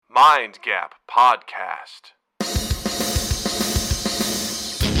Mind Gap Podcast.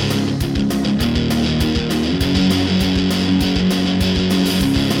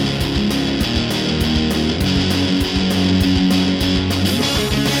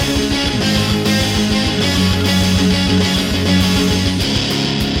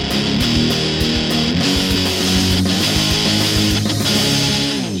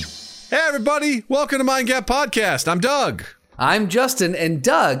 Hey everybody, welcome to Mind Gap Podcast. I'm Doug. I'm Justin. And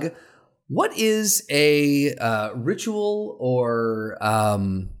Doug, what is a ritual or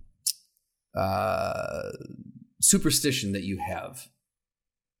superstition that you have?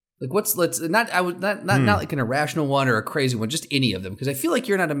 Like, not like an irrational one or a crazy one, just any of them, because I feel like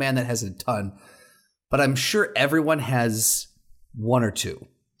you're not a man that has a ton, but I'm sure everyone has one or two.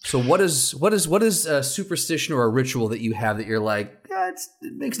 So what is a superstition or a ritual that you have that you're like, it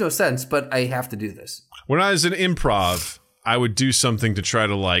makes no sense, but I have to do this? When I was in improv, I would do something to try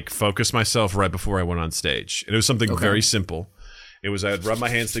to like focus myself right before I went on stage. And it was something very simple. It was I'd rub my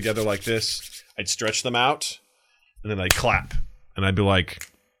hands together like this, I'd stretch them out, and then I'd clap. And I'd be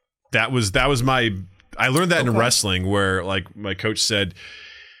like, that was my, I learned that in wrestling where like my coach said,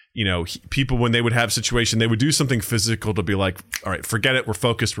 you know, people, when they would have a situation, they would do something physical to be like, all right, forget it. We're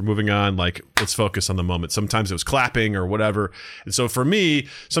focused. We're moving on. Like, let's focus on the moment. Sometimes it was clapping or whatever. And so for me,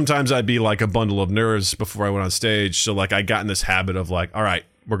 sometimes I'd be like a bundle of nerves before I went on stage. So like I got in this habit of like, all right,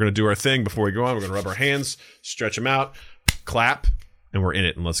 we're going to do our thing before we go on. We're going to rub our hands, stretch them out, clap, and we're in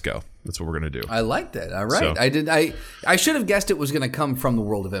it and let's go. That's what we're going to do. I like that. All right. So, I should have guessed it was going to come from the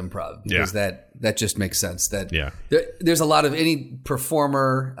world of improv because that just makes sense. That there's a lot of any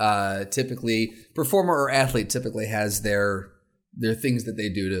performer or athlete typically has their things that they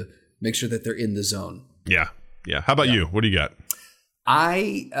do to make sure that they're in the zone. Yeah. Yeah. How about you? What do you got?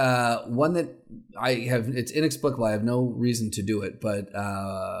 One that I have, it's inexplicable. I have no reason to do it, but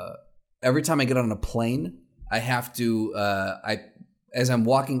every time I get on a plane, I have to, as I'm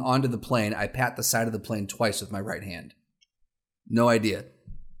walking onto the plane, I pat the side of the plane twice with my right hand. No idea.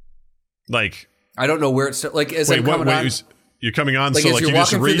 Like, I don't know where it's like. As I'm coming on, you're coming on, like so like you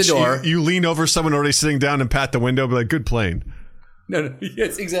just reach, the door, you lean over someone already sitting down and pat the window, be like, "Good plane." No,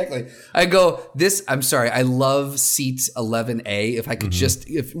 yes, exactly. I go, I'm sorry. I love seat 11A. If I could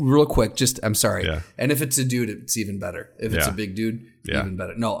real quick, I'm sorry. Yeah. And if it's a dude, it's even better. If it's a big dude, even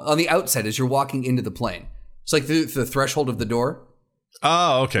better. No, on the outside, as you're walking into the plane, it's like the threshold of the door.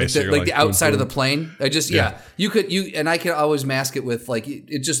 Oh, okay. Like the outside of the plane. I can always mask it with like,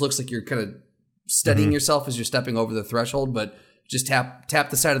 it just looks like you're kind of steadying yourself as you're stepping over the threshold, but just tap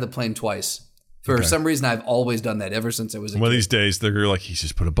the side of the plane twice. For some reason, I've always done that ever since I was a kid. One of these days, they're like, he's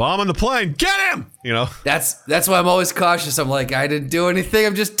just put a bomb on the plane. Get him! You know? That's why I'm always cautious. I'm like, I didn't do anything.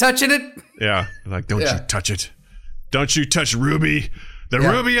 I'm just touching it. Yeah. Like, don't you touch it. Don't you touch Ruby. The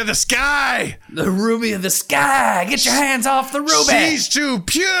ruby of the sky! The ruby of the sky! Get your hands off the ruby! She's too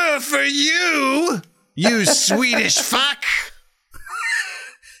pure for you! You Swedish fuck!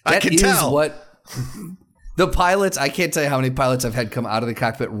 I can tell. What the pilots, I can't tell you how many pilots I've had come out of the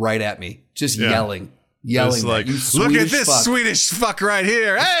cockpit right at me. Just yelling. Just like, look at this Swedish fuck right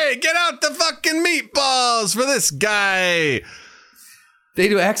here. Hey, get out the fucking meatballs for this guy! They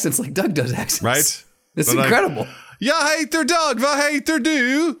do accents like Doug does accents. Right? It's incredible. Jag heter Doug, vad heter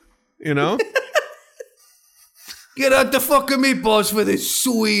du? You know? Get out the fucking meatballs for this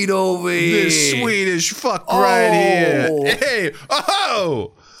Swede over here. This Swedish fuck right here. Hey,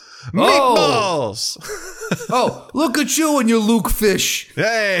 meatballs. Oh, look at you and your Luke fish.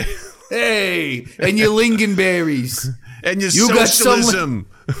 Hey, and your lingonberries. And your socialism.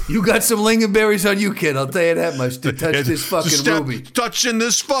 You got some lingonberries on you, kid. I'll tell you that much. To touch this fucking ruby. Touching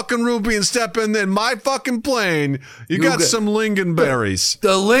this fucking ruby and stepping in my fucking plane. You got some lingonberries.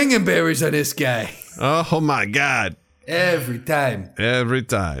 The lingonberries on this guy. Oh my God. Every time. Quick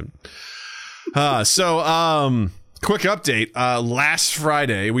update. Last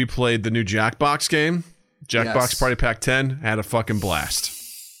Friday, we played the new Jackbox game. Jackbox Party Pack 10. Had a fucking blast.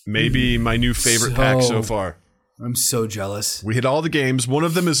 Maybe my new favorite pack so far. I'm so jealous. We hit all the games. One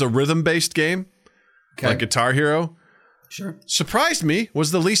of them is a rhythm-based game, like Guitar Hero. Sure. Surprised me,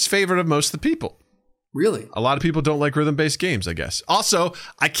 was the least favorite of most of the people. Really? A lot of people don't like rhythm-based games, I guess. Also,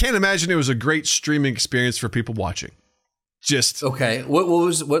 I can't imagine it was a great streaming experience for people watching. Just okay.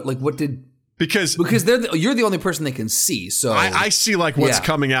 Because you're the only person they can see. So I see like what's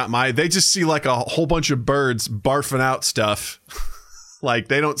coming out. They just see like a whole bunch of birds barfing out stuff. Like,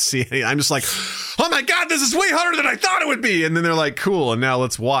 they don't see any. I'm just like, oh my God, this is way harder than I thought it would be. And then they're like, cool. And now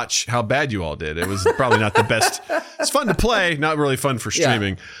let's watch how bad you all did. It was probably not the best. It's fun to play, not really fun for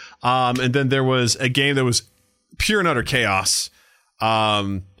streaming. And then there was a game that was pure and utter chaos.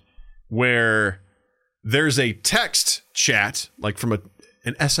 where there's a text chat, like from an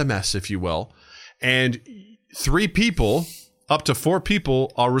SMS, if you will, and 3 people, up to 4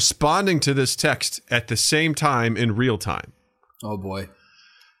 people, are responding to this text at the same time in real time. Oh boy.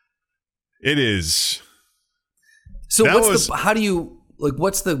 It is. So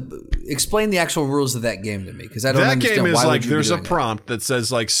explain the actual rules of that game to me, because I don't understand. That game is why like, would you there's be a doing prompt that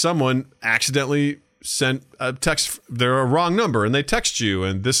says like someone accidentally sent a text, they're a wrong number, and they text you,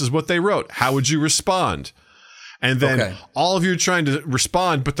 and this is what they wrote. How would you respond? And then all of you are trying to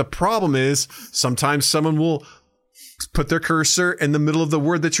respond, but the problem is sometimes someone will put their cursor in the middle of the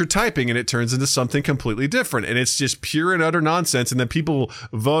word that you're typing, and it turns into something completely different, and it's just pure and utter nonsense. And then people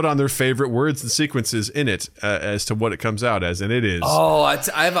vote on their favorite words and sequences in it as to what it comes out as, and it is. Oh, I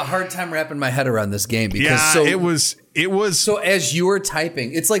have a hard time wrapping my head around this game because it was. So as you were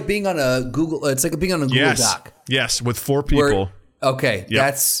typing, it's like being on a Google. It's like being on a Google Doc. Yes, with 4 people.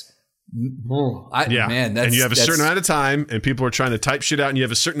 That's. Man, and you have a certain amount of time, and people are trying to type shit out, and you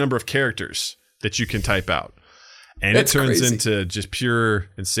have a certain number of characters that you can type out. And it turns into just pure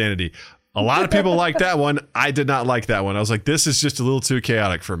insanity. A lot of people like that one. I did not like that one. I was like, this is just a little too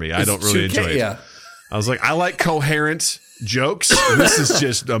chaotic for me. I don't really enjoy it. Yeah. I was like, I like coherent jokes. This is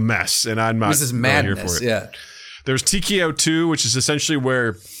just a mess, and I'm not This is madness, here for it. Yeah. There's TKO 2, which is essentially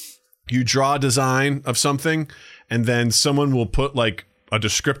where you draw a design of something, and then someone will put like a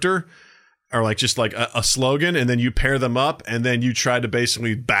descriptor or like just like a slogan, and then you pair them up, and then you try to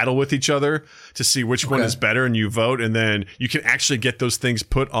basically battle with each other to see which one is better, and you vote, and then you can actually get those things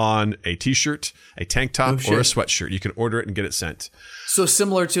put on a t-shirt, a tank top, or a sweatshirt. You can order it and get it sent. So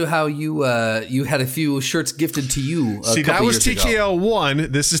similar to how you had a few shirts gifted to you. See, that was TKO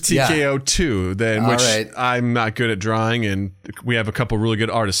 1. This is TKO 2, then, which I'm not good at drawing, and we have a couple really good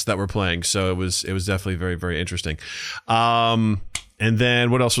artists that were playing, so it was definitely very, very interesting. And then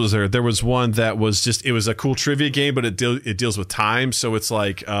what else was there? There was one that was just, it was a cool trivia game, but it deals with time. So it's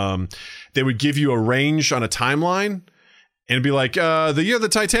like they would give you a range on a timeline, and it'd be like the year the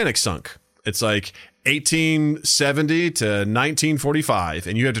Titanic sunk. It's like 1870 to 1945,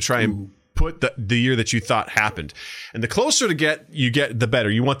 and you had to try and put the year that you thought happened. And the closer you get, the better.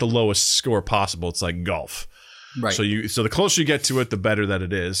 You want the lowest score possible. It's like golf. Right. So the closer you get to it, the better that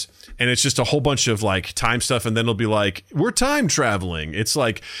it is. And it's just a whole bunch of like time stuff, and then it'll be like, we're time traveling. It's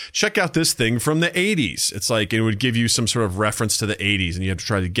like, check out this thing from the 80s. It's like, it would give you some sort of reference to the 80s, and you have to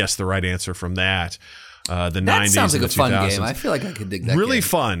try to guess the right answer from that. The 90s. That sounds like and the a fun 2000s. game. I feel like I could dig that. Really game.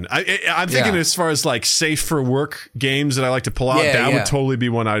 Fun. I'm thinking as far as like safe for work games that I like to pull out, that would totally be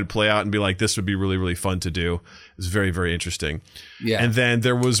one I would play out and be like, this would be really, really fun to do. It's very, very interesting. Yeah. And then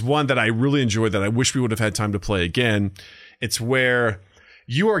there was one that I really enjoyed that I wish we would have had time to play again. It's where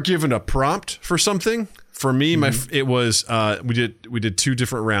you are given a prompt for something. For me, it was we did 2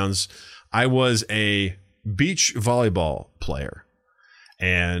 different rounds. I was a beach volleyball player,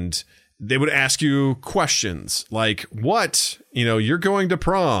 and they would ask you questions like, what, you're going to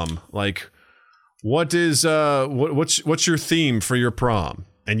prom, like, what is what's your theme for your prom?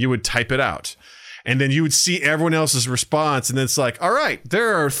 And you would type it out. And then you would see everyone else's response, and then it's like, all right,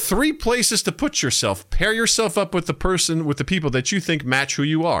 there are 3 places to put yourself. Pair yourself up with the people that you think match who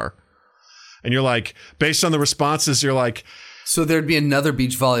you are. And you're like, based on the responses, you're like, so there'd be another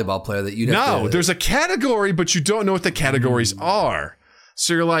beach volleyball player that you'd have to... there's a category, but you don't know what the categories are.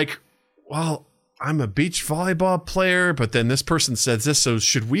 So you're like, well, I'm a beach volleyball player, but then this person says this, so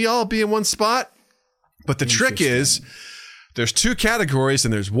should we all be in one spot? But the trick is, there's 2 categories,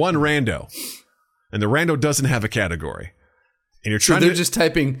 and there's 1 rando. And the rando doesn't have a category. And you're trying they're just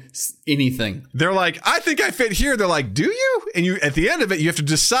typing anything. They're like, I think I fit here. They're like, do you? And you, at the end of it, you have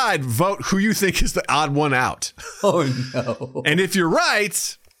to vote who you think is the odd one out. Oh, no. And if you're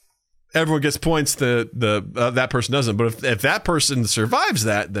right, everyone gets points. That person doesn't. But if that person survives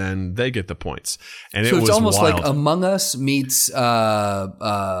that, then they get the points. And so it was almost wild. like Among Us meets like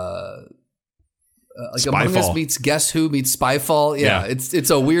Spyfall. Among Us meets Guess Who meets Spyfall. Yeah. It's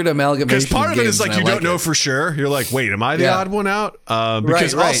a weird amalgamation. Because part of it is like you don't know for sure. You're like, wait, am I the odd one out?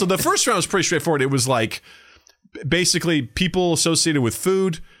 Because also the first round was pretty straightforward. It was like basically people associated with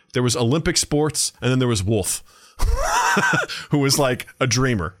food. There was Olympic sports, and then there was Wolf, who was like a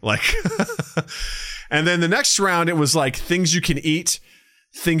dreamer. Like, and then the next round it was like things you can eat,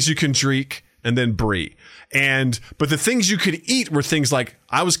 things you can drink, and then Brie. But the things you could eat were things like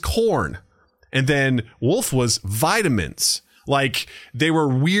I was corn. And then Wolf was vitamins. Like, they were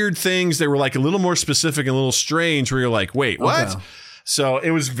weird things. They were like a little more specific and a little strange where you're like, wait, what? Okay. So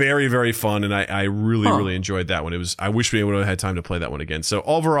it was very, very fun. And I really, really enjoyed that one. I wish we would have had time to play that one again. So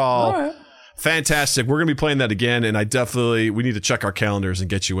overall, Fantastic. We're going to be playing that again, and we need to check our calendars and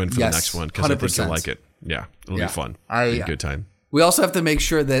get you in for the next one because I think you'll like it. Yeah, it'll be fun. It'll be a good time. We also have to make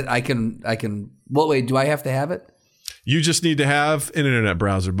sure that I can. Well, wait. Do I have to have it? You just need to have an internet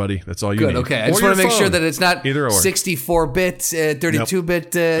browser, buddy. That's all you need. Okay. I just want to make sure that it's not either or 64-bit,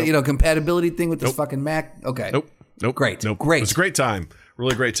 32-bit, compatibility thing with this fucking Mac. Okay. Nope. Great. Nope. Great. It was a great time.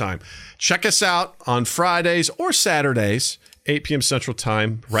 Really great time. Check us out on Fridays or Saturdays, 8 p.m. Central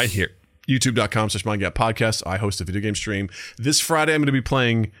Time, right here. YouTube.com/MindGapPodcast. I host a video game stream. This Friday, I'm going to be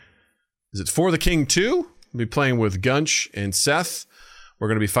playing, is it For the King 2? I'm going to be playing with Gunch and Seth. We're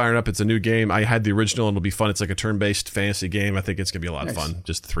going to be firing up. It's a new game. I had the original, and it'll be fun. It's like a turn-based fantasy game. I think it's going to be a lot of fun.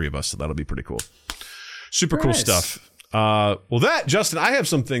 Just the three of us, so that'll be pretty cool. Super cool stuff. Justin, I have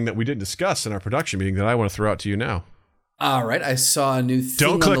something that we didn't discuss in our production meeting that I want to throw out to you now. All right. I saw a new thing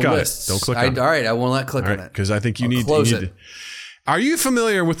Don't click on the on list. it. Don't click on it. All right. I won't let click on it. Because I think you need to. Are you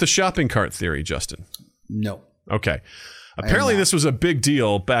familiar with the shopping cart theory, Justin? No. Okay. Apparently, this was a big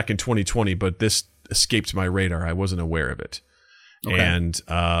deal back in 2020, but this escaped my radar. I wasn't aware of it. Okay. And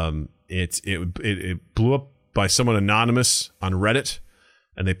it blew up by someone anonymous on Reddit,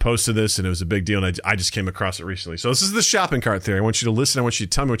 and they posted this, and it was a big deal, and I just came across it recently. So this is the shopping cart theory. I want you to listen. I want you to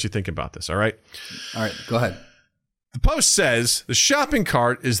tell me what you think about this, all right? All right, go ahead. The post says, the shopping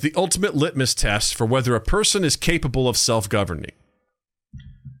cart is the ultimate litmus test for whether a person is capable of self-governing.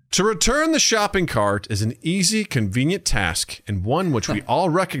 To return the shopping cart is an easy, convenient task, and one which we all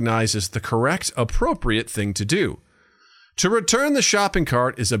recognize as the correct, appropriate thing to do. To return the shopping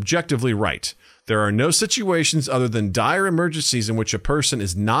cart is objectively right. There are no situations other than dire emergencies in which a person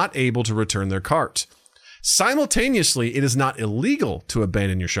is not able to return their cart. Simultaneously, it is not illegal to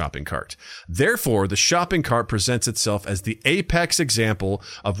abandon your shopping cart. Therefore, the shopping cart presents itself as the apex example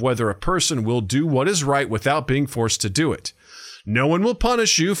of whether a person will do what is right without being forced to do it. No one will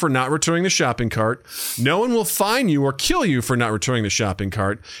punish you for not returning the shopping cart. No one will fine you or kill you for not returning the shopping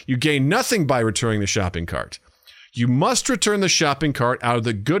cart. You gain nothing by returning the shopping cart. You must return the shopping cart out of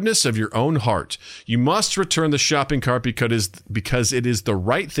the goodness of your own heart. You must return the shopping cart because it is the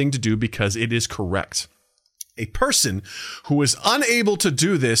right thing to do, because it is correct. A person who is unable to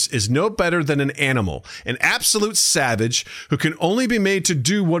do this is no better than an animal, an absolute savage who can only be made to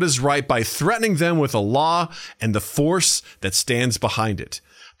do what is right by threatening them with a law and the force that stands behind it.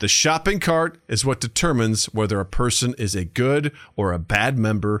 The shopping cart is what determines whether a person is a good or a bad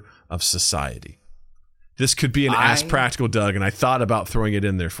member of society. This could be an Ask Practical Doug, and I thought about throwing it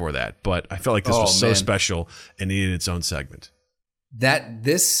in there for that, but I felt like this was so special and needed its own segment.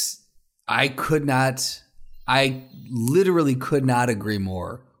 I literally could not agree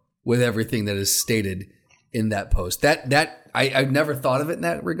more with everything that is stated in that post. I've never thought of it in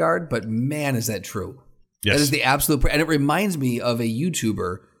that regard, but man, is that true. Yes. That is the absolute, and it reminds me of a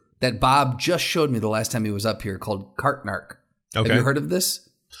YouTuber that Bob just showed me the last time he was up here called Cartnark. Okay. Have you heard of this?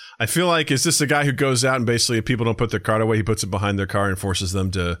 I feel like, is this a guy who goes out and basically if people don't put their cart away, he puts it behind their car and forces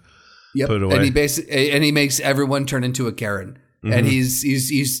them to put it away? And he makes everyone turn into a Karen. Mm-hmm. And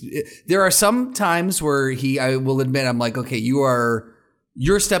he's there are some times where I will admit, I'm like, okay, you're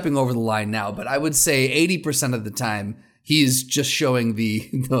stepping over the line now, but I would say 80% of the time he's just showing the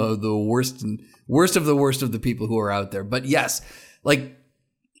worst of the worst of the people who are out there. But yes, like,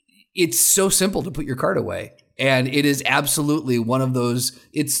 it's so simple to put your cart away. And it is absolutely one of those.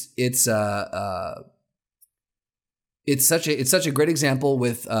 It's such a great example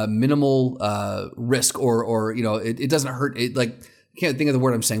with minimal risk or it doesn't hurt. It, like, I can't think of the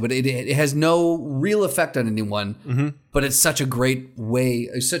word I'm saying, but it has no real effect on anyone. Mm-hmm. But it's such a great way,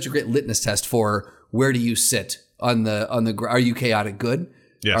 such a great litmus test for where do you sit on the. Are you chaotic good?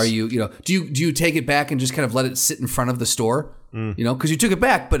 Yes. Are you do you take it back and just kind of let it sit in front of the store? Because you took it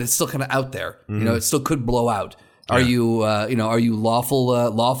back, but it's still kind of out there. Mm-hmm. It still could blow out. Yeah. Are you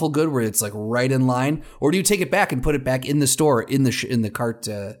lawful good where it's like right in line, or do you take it back and put it back in the store in the cart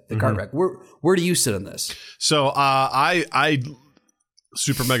cart rack? Where do you sit on this? So I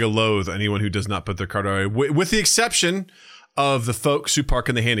super mega loathe anyone who does not put their cart away, with the exception of the folks who park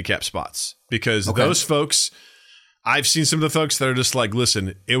in the handicap spots, because those folks. I've seen some of the folks that are just like,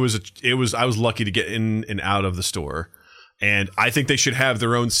 listen, I was lucky to get in and out of the store. And I think they should have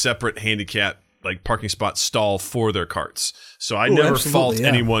their own separate handicap, like, parking spot stall for their carts. So I never fault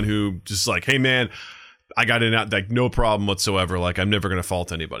anyone who just like, hey man, I got in and out, like, no problem whatsoever. Like, I'm never going to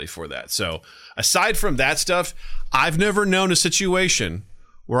fault anybody for that. So aside from that stuff, I've never known a situation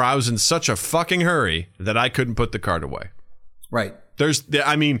where I was in such a fucking hurry that I couldn't put the cart away. Right.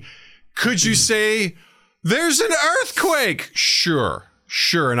 Could you say there's an earthquake? Sure.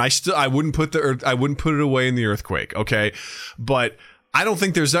 And I wouldn't put it away in the earthquake, okay? But I don't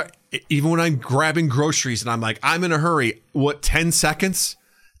think there's even when I'm grabbing groceries and I'm like, I'm in a hurry, what, 10 seconds?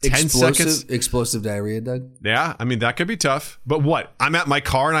 10 seconds? Explosive diarrhea, Doug? Yeah, I mean, that could be tough. But what? I'm at my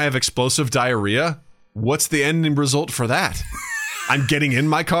car and I have explosive diarrhea? What's the ending result for that? I'm getting in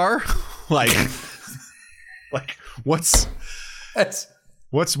my car? like what's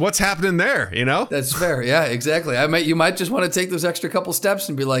happening there, you know? That's fair. Yeah, exactly. You might just want to take those extra couple steps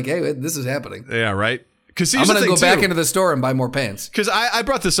and be like, hey, this is happening. Yeah, right? I'm going to go back into the store and buy more pants. Because I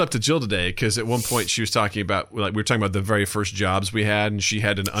brought this up to Jill today because at one point she was talking about, like, we were talking about the very first jobs we had, and she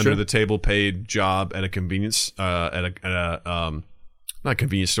had an under the table paid job at a convenience not a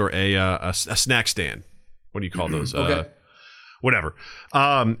convenience store, a snack stand. What do you call those? Okay. Whatever.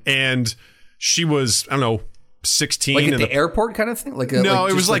 And she was, I don't know, 16, like at the airport kind of thing.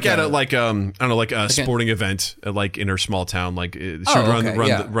 It was like at a sporting event, like in her small town. Like she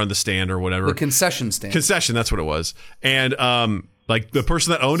would run the stand or whatever. The concession stand. Concession, that's what it was. And like the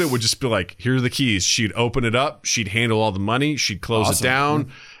person that owned it would just be like, "Here are the keys." She'd open it up. She'd handle all the money. She'd close it down.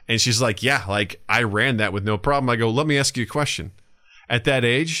 Mm-hmm. And she's like, "Yeah, like I ran that with no problem." I go, "Let me ask you a question. At that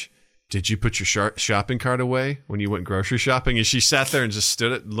age, did you put your shopping cart away when you went grocery shopping?" And she sat there and just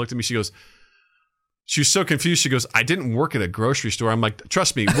stood it and looked at me. She goes. She was so confused. She goes, "I didn't work at a grocery store." I'm like,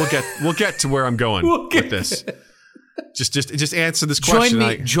 "Trust me, we'll get to where I'm going with this. Just answer this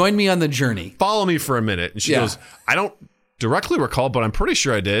question. Join me on the journey. Follow me for a minute." And she goes, "I don't directly recall, but I'm pretty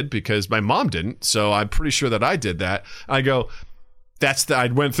sure I did because my mom didn't. So I'm pretty sure that I did that." I go, I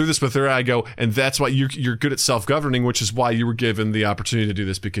went through this with her. I go, and that's why you're good at self-governing, which is why you were given the opportunity to do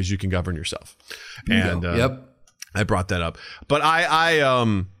this because you can govern yourself. And I brought that up, but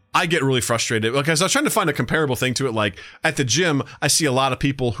I get really frustrated because I was trying to find a comparable thing to it. Like at the gym, I see a lot of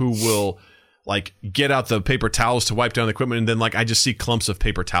people who will like get out the paper towels to wipe down the equipment. And then like, I just see clumps of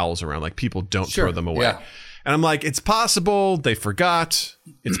paper towels around. Like people don't throw them away. Yeah. And I'm like, it's possible they forgot.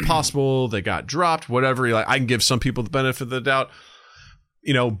 It's possible they got dropped, whatever. Like I can give some people the benefit of the doubt,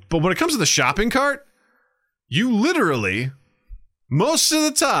 you know, but when it comes to the shopping cart, you literally most of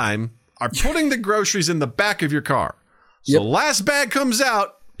the time are putting the groceries in the back of your car. So the last bag comes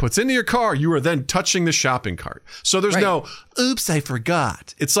out, puts into your car, you are then touching the shopping cart. So there's no, oops, I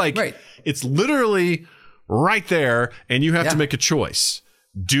forgot. It's like, it's literally right there and you have to make a choice.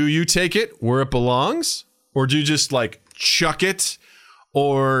 Do you take it where it belongs or do you just like chuck it?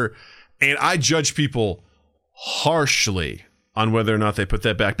 And I judge people harshly on whether or not they put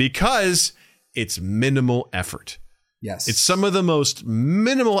that back because it's minimal effort. Yes. It's some of the most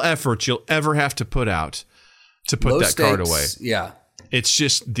minimal effort you'll ever have to put out to put that cart away. Yeah. It's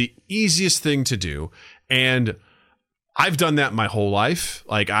just the easiest thing to do. And I've done that my whole life.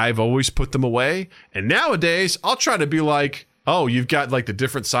 Like I've always put them away. And nowadays I'll try to be like, oh, you've got like the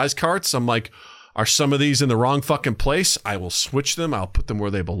different size carts. I'm like, are some of these in the wrong fucking place? I will switch them. I'll put them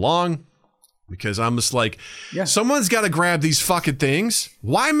where they belong because I'm just like, someone's got to grab these fucking things.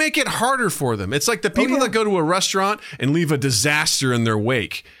 Why make it harder for them? It's like the people that go to a restaurant and leave a disaster in their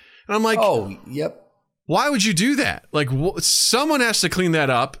wake. And I'm like, why would you do that? Like, someone has to clean that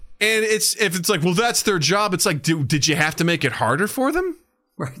up. And if it's like, well, that's their job. It's like, did you have to make it harder for them?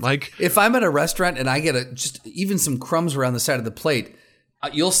 Right. Like, if I'm at a restaurant and I get just even some crumbs around the side of the plate,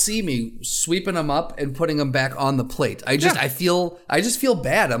 you'll see me sweeping them up and putting them back on the plate. I just feel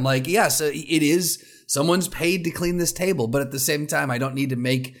bad. I'm like, yes, it is. Someone's paid to clean this table, but at the same time, I don't need to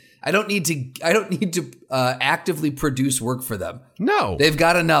actively produce work for them. No, they've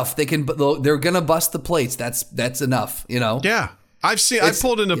got enough. They're gonna bust the plates. That's enough. You know. Yeah, I've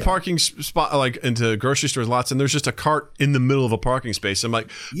pulled into parking spot, like into grocery stores lots, and there's just a cart in the middle of a parking space. I'm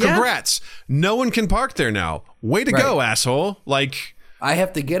like, congrats! No one can park there now. Way to go, asshole! Like. I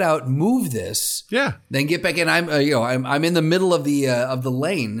have to get out, move this, then get back in. I'm in the middle of the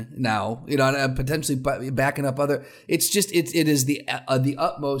lane now, and I'm potentially backing up other. It is the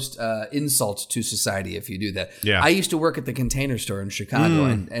utmost insult to society if you do that. Yeah. I used to work at the Container Store in Chicago,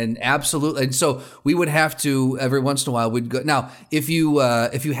 and absolutely, and so we would have to every once in a while we'd go. Now, if you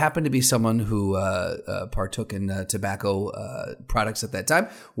happen to be someone who partook in tobacco products at that time,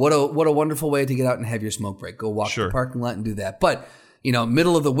 what a wonderful way to get out and have your smoke break. Go walk the parking lot and do that, but.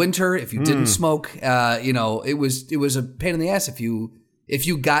 Middle of the winter, if you didn't smoke, it was a pain in the ass if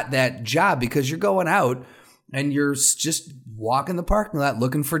you got that job because you're going out and you're just walking the parking lot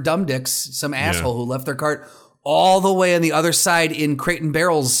looking for dumb dicks, some asshole who left their cart all the way on the other side in crate and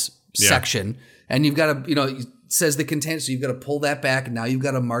barrels section. And you've got to, it says the container, so you've got to pull that back and now you've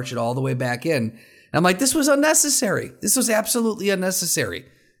got to march it all the way back in. And I'm like, this was unnecessary. This was absolutely unnecessary.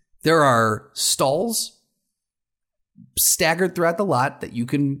 There are stalls staggered throughout the lot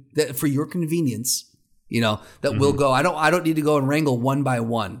that for your convenience, that will go. I don't need to go and wrangle one by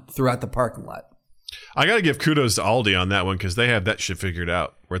one throughout the parking lot. I got to give kudos to Aldi on that one because they have that shit figured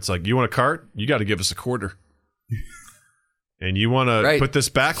out. Where it's like, you want a cart? You got to give us a quarter. And you want to put this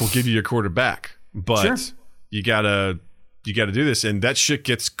back? We'll give you your quarter back. But you gotta do this, and that shit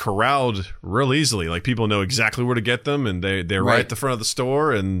gets corralled real easily. Like people know exactly where to get them, and they're right at the front of the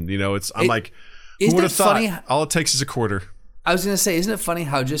store. And I'm like, who would have thought? Funny? All it takes is a quarter. I was gonna say, isn't it funny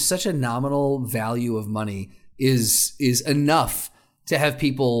how just such a nominal value of money is enough to have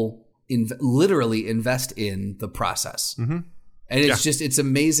people literally invest in the process. Mm-hmm. And it's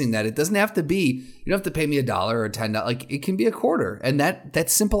amazing that it doesn't have to be, you don't have to pay me $1 or $10. Like it can be a quarter. And that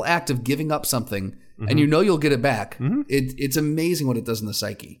simple act of giving up something and you'll get it back. Mm-hmm. It's amazing what it does in the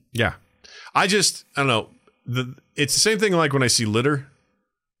psyche. Yeah. I don't know. It's the same thing like when I see litter.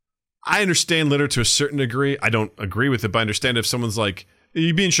 I understand litter to a certain degree. I don't agree with it, but I understand if someone's like,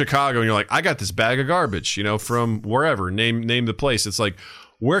 you be in Chicago and you're like, I got this bag of garbage, from wherever, name the place. It's like,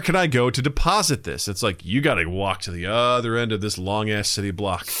 where can I go to deposit this? It's like, you got to walk to the other end of this long-ass city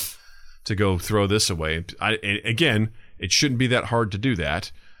block to go throw this away. Again, it shouldn't be that hard to do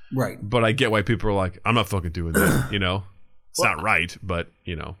that. Right. But I get why people are like, I'm not fucking doing that, It's not right, but,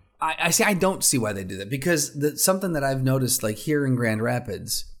 I see. I don't see why they do that because something that I've noticed, like here in Grand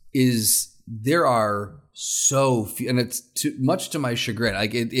Rapids, is there are so few, and it's too much to my chagrin.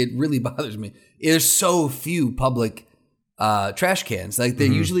 Like it really bothers me. There's so few public trash cans. Like they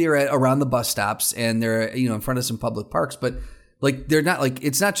usually are around the bus stops and they're in front of some public parks, but like they're not like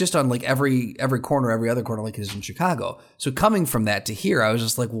it's not just on like every corner, every other corner like it is in Chicago. So coming from that to here, I was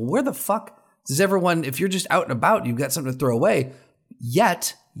just like, well, where the fuck does everyone? If you're just out and about, you've got something to throw away.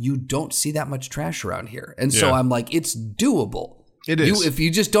 Yet you don't see that much trash around here, and so I'm like, it's doable. It is. If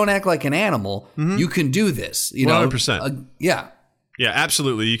you just don't act like an animal, you can do this. 100%. Yeah. Yeah,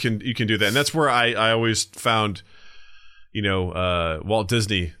 absolutely. You can do that. And that's where I always found, Walt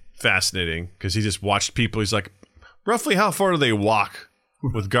Disney fascinating because he just watched people. He's like, roughly how far do they walk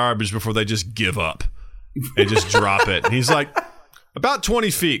with garbage before they just give up and just drop it? And he's like, about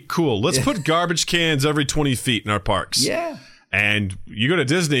 20 feet. Cool. Let's put garbage cans every 20 feet in our parks. Yeah. And you go to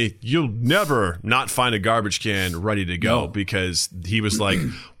Disney, you'll never not find a garbage can ready to go because he was like,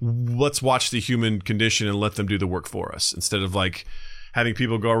 let's watch the human condition and let them do the work for us instead of like having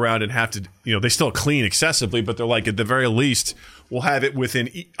people go around and have to, they still clean excessively, but they're like, at the very least, we'll have it within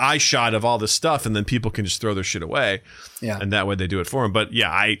eye shot of all this stuff and then people can just throw their shit away. Yeah. And that way they do it for them. But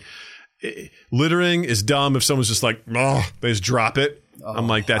yeah, littering is dumb if someone's just like, they just drop it. I'm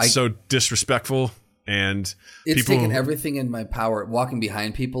like, that's so disrespectful. And it's taken everything in my power walking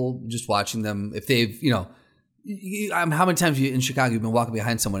behind people, just watching them. If they've, how many times in Chicago you've been walking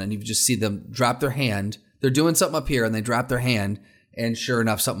behind someone and you just see them drop their hand. They're doing something up here and they drop their hand, and sure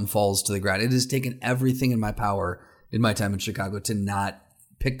enough, something falls to the ground. It has taken everything in my power in my time in Chicago to not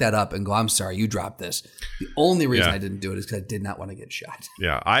pick that up and go, I'm sorry, you dropped this. The only reason I didn't do it is because I did not want to get shot.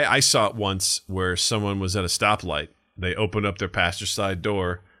 Yeah, I saw it once where someone was at a stoplight. They opened up their passenger side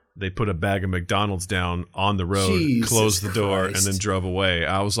door. They put a bag of McDonald's down on the road, closed the door, and then drove away.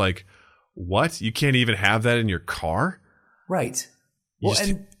 I was like, what? You can't even have that in your car? Right. What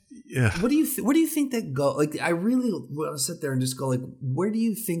do you think that goes? Like, I really want to sit there and just go, like, where do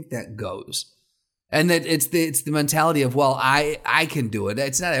you think that goes? And that it's the mentality of, well, I can do it.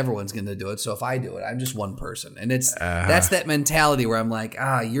 It's not everyone's going to do it. So if I do it, I'm just one person. And that's that mentality where I'm like,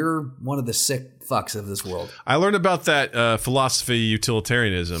 you're one of the sick fucks of this world. I learned about that philosophy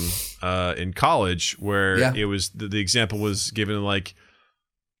utilitarianism in college, where it was the example was given like,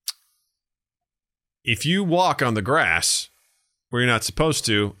 if you walk on the grass where you're not supposed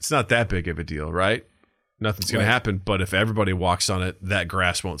to, it's not that big of a deal, right? Nothing's going to happen. But if everybody walks on it, that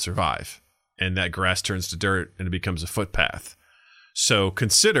grass won't survive. And that grass turns to dirt and it becomes a footpath. So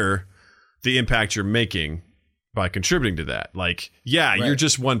consider the impact you're making by contributing to that. Like, you're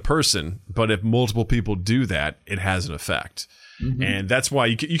just one person, but if multiple people do that, it has an effect. Mm-hmm. And that's why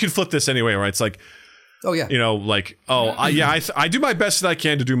you can flip this anyway, right? It's like, I do my best that I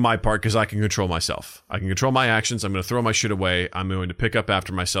can to do my part because I can control myself. I can control my actions. I'm going to throw my shit away. I'm going to pick up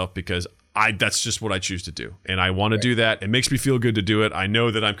after myself because that's just what I choose to do. And I want to do that. It makes me feel good to do it. I know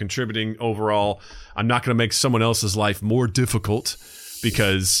that I'm contributing overall. I'm not going to make someone else's life more difficult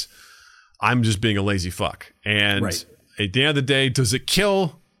because I'm just being a lazy fuck. And at the end of the day, does it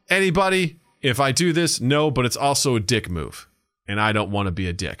kill anybody if I do this? No, but it's also a dick move. And I don't want to be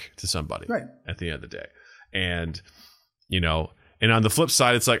a dick to somebody at the end of the day. And, and on the flip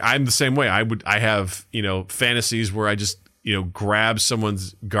side, it's like, I'm the same way. I have, fantasies where I just, grab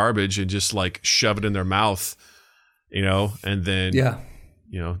someone's garbage and just like shove it in their mouth, and then,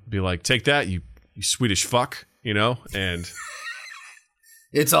 be like, take that, you you Swedish fuck, you know, and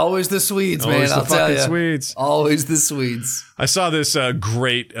it's always the Swedes, man. always I'll the tell fucking you. Swedes. Always the Swedes. I saw this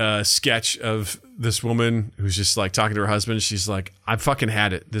great sketch of this woman who's just like talking to her husband. She's like, I've fucking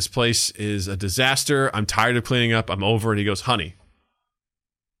had it. This place is a disaster. I'm tired of cleaning up. I'm over it. He goes, honey,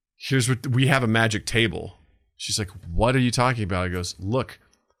 here's what we have, a magic table. She's like, what are you talking about? He goes, look,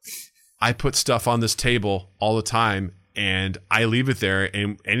 I put stuff on this table all the time and I leave it there,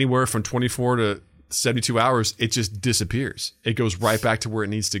 and anywhere from 24 to 72 hours, it just disappears. It goes right back to where it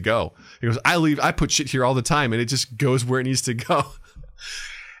needs to go. He goes, I put shit here all the time and it just goes where it needs to go.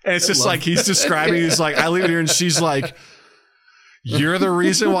 And it's just like he's describing, he's like, I leave it here, and she's like, you're the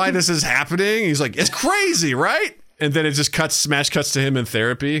reason why this is happening? He's like, it's crazy, right? And then it just smash cuts to him in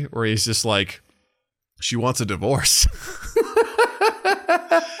therapy where he's just like, she wants a divorce.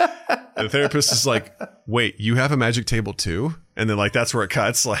 And the therapist is like, wait, you have a magic table too? And then like, that's where it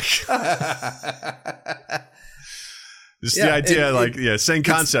cuts. Like, just the idea, same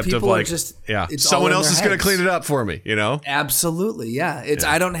concept of like, someone else is going to clean it up for me, you know? Absolutely. Yeah.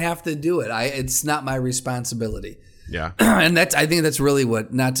 I don't have to do it. It's not my responsibility. Yeah. And I think that's really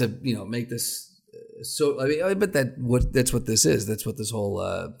what, not to, make this but that's what this is. That's what this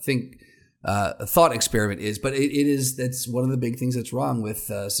whole thought experiment is. But that's one of the big things that's wrong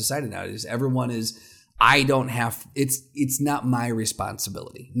with society nowadays. Everyone is, it's not my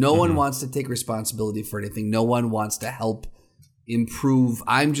responsibility. No one wants to take responsibility for anything. No one wants to help improve.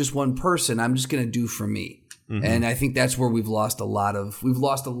 I'm just one person. I'm just going to do for me. And I think that's where we've lost a lot of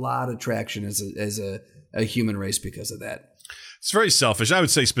traction as a human race because of that. It's very selfish. I would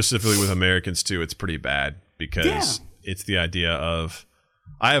say specifically with Americans too, it's pretty bad because it's the idea of,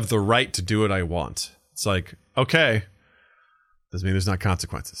 I have the right to do what I want. It's like, okay, doesn't mean there's not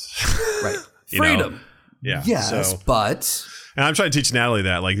consequences. Right. Freedom. Yeah. Yes, but... And I'm trying to teach Natalie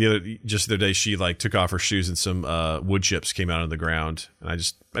that. Like just the other day, she like took off her shoes and some wood chips came out on the ground. And I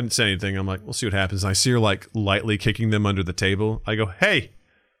didn't say anything. I'm like, we'll see what happens. And I see her like lightly kicking them under the table. I go, hey,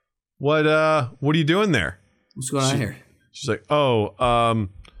 what are you doing there? What's going on here? She's like, I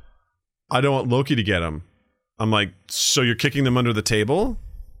don't want Loki to get them. I'm like, so you're kicking them under the table?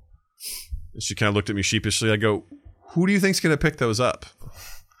 And she kind of looked at me sheepishly. I go, who do you think's going to pick those up?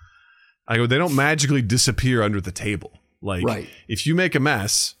 I go, they don't magically disappear under the table. Like, if you make a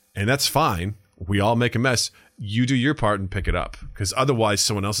mess, and that's fine, we all make a mess, you do your part and pick it up. Because otherwise,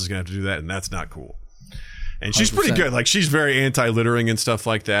 someone else is going to have to do that, and that's not cool. And she's 100%. Pretty good. Like, she's very anti-littering and stuff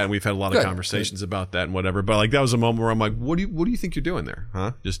like that. And we've had a lot of conversations about that and whatever. But like, that was a moment where I'm like, what do you think you're doing there?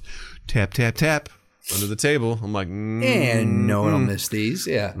 Huh? Just tap, tap, tap under the table. I'm like, and no one will miss these.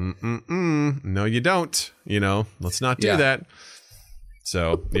 Yeah. No, you don't. Let's not do that.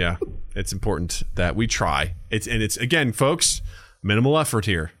 So yeah, it's important that we try. It's again, folks, minimal effort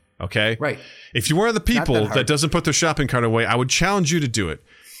here. Okay. Right. If you're one of the people that doesn't put their shopping cart away, I would challenge you to do it.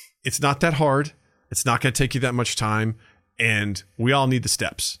 It's not that hard. It's not going to take you that much time, and we all need the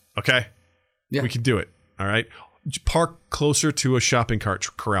steps, okay? Yeah. We can do it, all right? Park closer to a shopping cart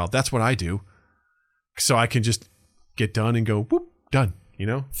corral. That's what I do. So I can just get done and go, whoop, done,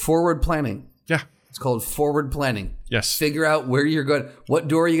 Forward planning. Yeah. It's called forward planning. Yes. Figure out where you're going, what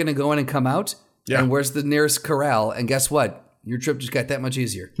door are you going to go in and come out, and where's the nearest corral, and guess what? Your trip just got that much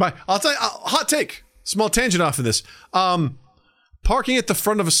easier. Right. I'll tell you, hot take, small tangent off of this. Parking at the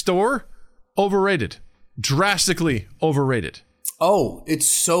front of a store, overrated. Drastically overrated. Oh, it's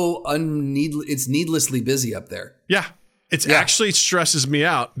so it's needlessly busy up there. Yeah. Actually, it stresses me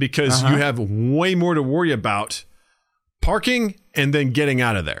out because you have way more to worry about parking and then getting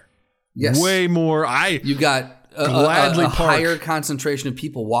out of there. Yes. Way more. You got a higher concentration of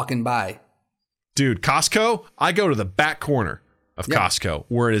people walking by. Dude, Costco, I go to the back corner of Costco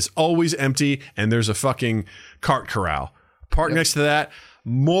where it is always empty and there's a fucking cart corral. Park next to that.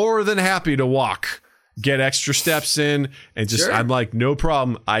 More than happy to walk, get extra steps in, and just, I'm like, no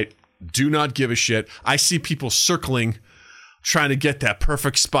problem. I do not give a shit. I see people circling, trying to get that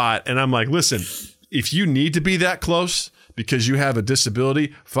perfect spot. And I'm like, listen, if you need to be that close because you have a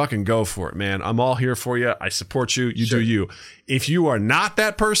disability, fucking go for it, man. I'm all here for you. I support you. You do you. If you are not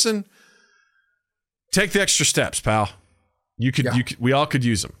that person, take the extra steps, pal. You could, we all could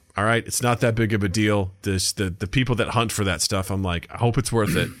use them. All right, it's not that big of a deal. The people that hunt for that stuff, I'm like, I hope it's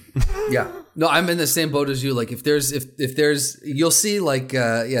worth it. Yeah, no, I'm in the same boat as you. Like, if there's, you'll see like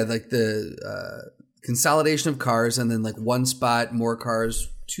the consolidation of cars, and then like one spot, more cars,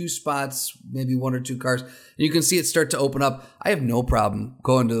 two spots, maybe one or two cars, and you can see it start to open up. I have no problem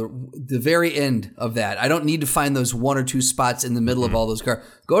going to the very end of that. I don't need to find those one or two spots in the middle of all those cars.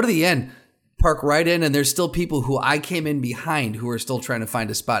 Go to the end. Park right in, and there's still people who I came in behind who are still trying to find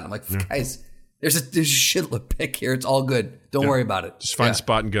a spot. I'm like, guys, There's a shitload pick here. It's all good. Don't worry about it. Just find a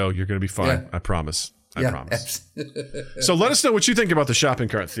spot and go. You're going to be fine. Yeah. I promise. I promise. So let us know what you think about the shopping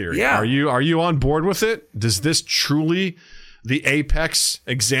cart theory. Yeah. Are you on board with it? Does this truly the apex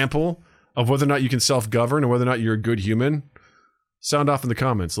example of whether or not you can self-govern and whether or not you're a good human? Sound off in the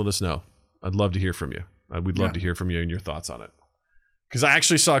comments. Let us know. I'd love to hear from you. We'd love to hear from you and your thoughts on it. Because I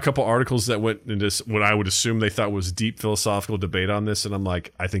actually saw a couple articles that went into what I would assume they thought was deep philosophical debate on this. And I'm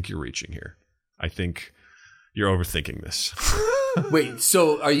like, I think you're reaching here. I think you're overthinking this. Wait,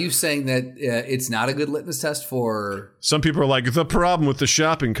 so are you saying that it's not a good litmus test for... Some people are like, the problem with the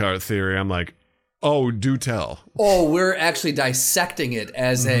shopping cart theory. I'm like, oh, do tell. Oh, we're actually dissecting it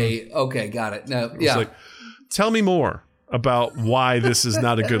as okay, got it. No, yeah. Like, tell me more about why this is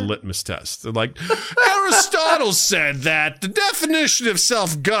not a good litmus test. They're like, Aristotle said that the definition of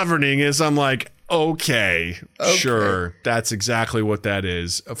self-governing is, I'm like, okay, sure. That's exactly what that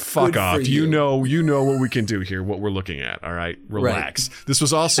is. Fuck off. You know what we can do here, what we're looking at. All right. Relax. Right. This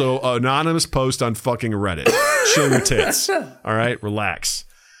was also an anonymous post on fucking Reddit. Show your tits. All right. Relax.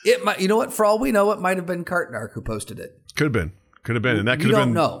 It might, you know what? For all we know, it might have been Cartnark who posted it. Could have been. And that could have been.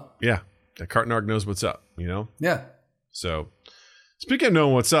 We don't know. Yeah. Cartnark knows what's up, you know? Yeah. So, speaking of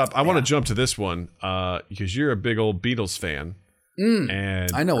knowing what's up, I want to jump to this one because you're a big old Beatles fan.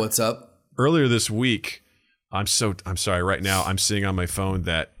 And I know what's up. Earlier this week, I'm sorry, right now I'm seeing on my phone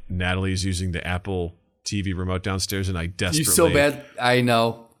that Natalie's using the Apple TV remote downstairs, and I desperately... You so bad. I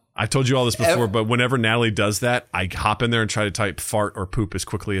know. I told you all this before, but whenever Natalie does that, I hop in there and try to type fart or poop as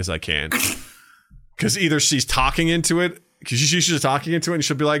quickly as I can. Because either she's talking into it, because she's usually talking into it, and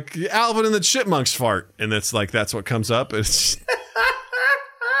she'll be like, Alvin and the Chipmunks fart. And that's what comes up. It's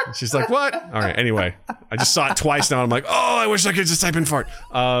she's like, what? All right, anyway. I just saw it twice now. I'm like, oh, I wish I could just type in fart.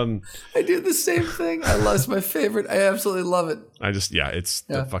 I do the same thing. It's my favorite. I absolutely love it. It's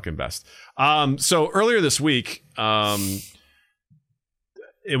the fucking best. So earlier this week,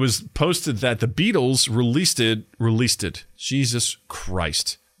 it was posted that the Beatles released it. Jesus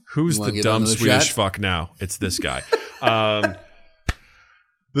Christ. Who's the dumb Swedish fuck now? It's this guy. The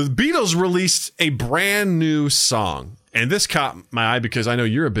Beatles released a brand new song. And this caught my eye because I know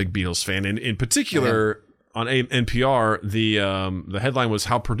you're a big Beatles fan. And in particular, on NPR, the headline was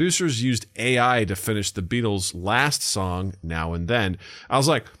how producers used AI to finish the Beatles' last song, Now and Then. I was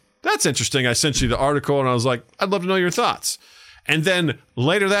like, that's interesting. I sent you the article, and I was like, I'd love to know your thoughts. And then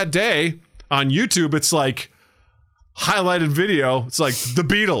later that day on YouTube, it's like highlighted video. It's like the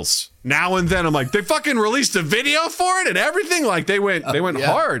Beatles, Now and Then. I'm like, they fucking released a video for it and everything. Like they went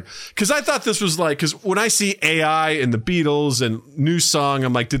hard. Cause I thought this was like, cause when I see AI and the Beatles and new song,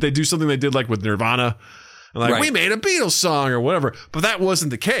 I'm like, did they do something they did like with Nirvana? And like, we made a Beatles song or whatever, but that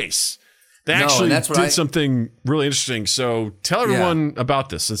wasn't the case. They actually did something really interesting. So tell everyone about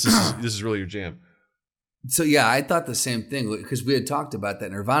this, since this is really your jam. So I thought the same thing because we had talked about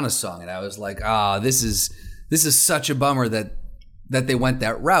that Nirvana song, and I was like, this is such a bummer that they went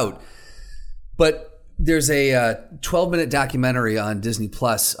that route. But there's a 12-minute documentary on Disney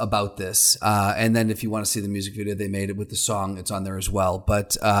Plus about this, and then if you want to see the music video they made it with the song, it's on there as well.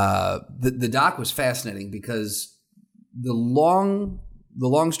 But the doc was fascinating because the long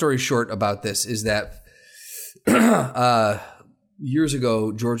story short about this is that years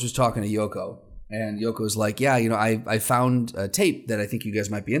ago George was talking to Yoko. And Yoko's like, I found a tape that I think you guys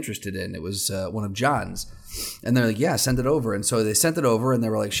might be interested in. It was one of John's. And they're like, yeah, send it over. And so they sent it over, and they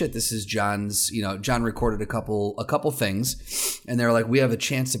were like, shit, this is John's. John recorded a couple things. And they were like, we have a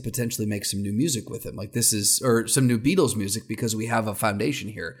chance to potentially make some new music with him. Like or some new Beatles music because we have a foundation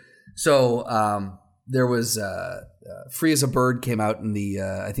here. So there was Free as a Bird came out in the,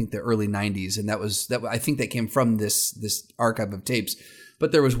 I think the early 90s. And I think that came from this archive of tapes.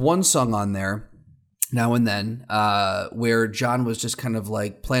 But there was one song on there, Now and Then, where John was just kind of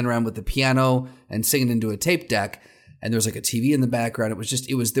like playing around with the piano and singing into a tape deck, and there was like a TV in the background.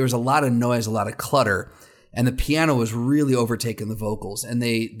 There was a lot of noise, a lot of clutter, and the piano was really overtaking the vocals. And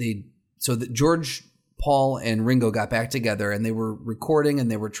so that George, Paul, and Ringo got back together, and they were recording, and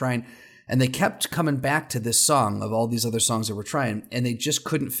they were trying, and they kept coming back to this song of all these other songs they were trying, and they just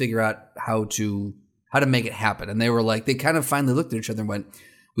couldn't figure out how to make it happen. And they were like, they kind of finally looked at each other and went,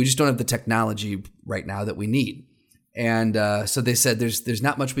 we just don't have the technology right now that we need. And so they said, there's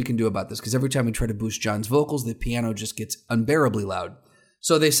not much we can do about this because every time we try to boost John's vocals, the piano just gets unbearably loud.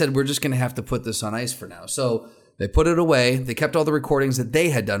 So they said, we're just going to have to put this on ice for now. So they put it away. They kept all the recordings that they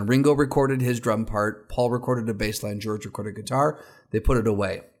had done. Ringo recorded his drum part. Paul recorded a bass line. George recorded guitar. They put it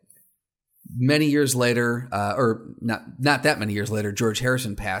away. Many years later, or not that many years later, George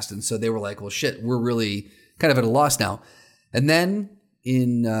Harrison passed. And so they were like, well, shit, we're really kind of at a loss now. And then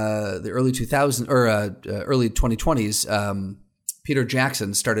the early 2000s or early 2020s, Peter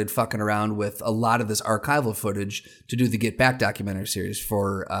Jackson started fucking around with a lot of this archival footage to do the Get Back documentary series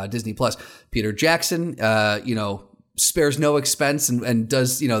for Disney Plus. Peter Jackson, spares no expense and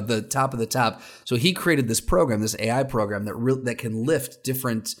does, the top of the top. So he created this program, this AI program that can lift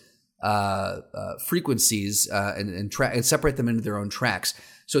different frequencies and separate them into their own tracks.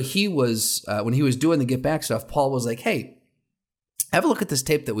 So he was when he was doing the Get Back stuff, Paul was like, "Hey, have a look at this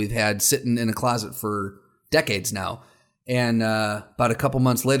tape that we've had sitting in a closet for decades now." And about a couple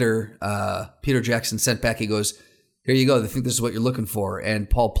months later, Peter Jackson sent back, he goes, "Here you go. I think this is what you're looking for." And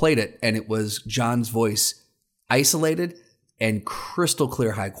Paul played it, and it was John's voice, isolated and crystal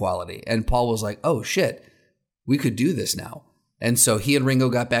clear high quality. And Paul was like, "Oh, shit, we could do this now." And so he and Ringo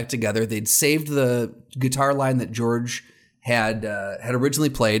got back together. They'd saved the guitar line that George had originally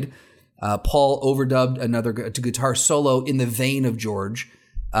played. Paul overdubbed another guitar solo in the vein of George.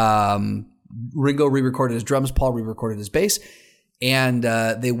 Ringo re-recorded his drums, Paul re-recorded his bass, and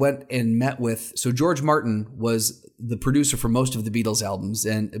they went and met with. So George Martin was the producer for most of the Beatles albums,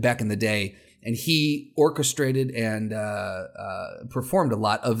 and back in the day, and he orchestrated and performed a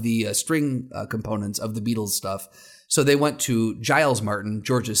lot of the string components of the Beatles stuff. So they went to Giles Martin,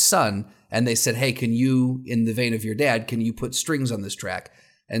 George's son, and they said, "Hey, can you, in the vein of your dad, can you put strings on this track?"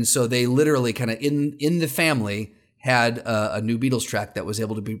 And so they literally kind of in the family had a new Beatles track that was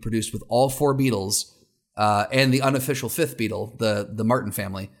able to be produced with all four Beatles and the unofficial fifth Beatle, the Martin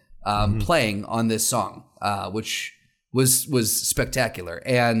family, playing on this song, which was spectacular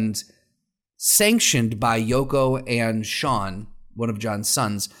and sanctioned by Yoko and Sean, one of John's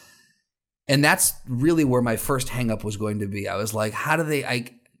sons. And that's really where my first hang-up was going to be. I was like, how do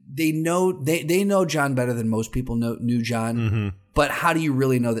they know John better than most people knew John, but how do you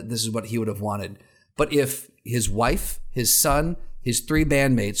really know that this is what he would have wanted? But if his wife, his son, his three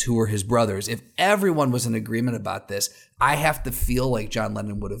bandmates who were his brothers, if everyone was in agreement about this, I have to feel like John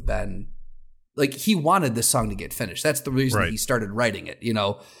Lennon would have been, like, he wanted this song to get finished. That's the reason he started writing it,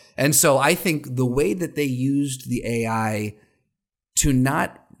 And so I think the way that they used the AI to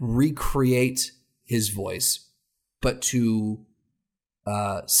not recreate his voice, but to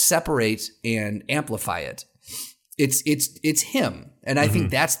separate and amplify it, it's him. And I think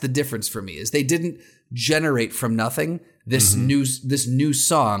that's the difference for me, is they didn't generate from nothing this new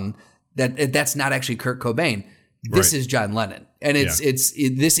song that's not actually Kurt Cobain. This is John Lennon, and this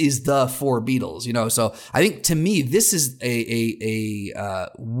is the four Beatles. So I think, to me, this is a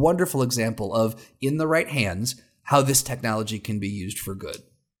wonderful example of, in the right hands, how this technology can be used for good.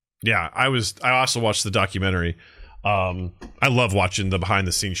 Yeah, I also watched the documentary. I love watching the behind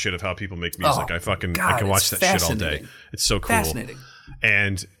the scenes shit of how people make music. I can watch that shit all day. It's so cool. Fascinating.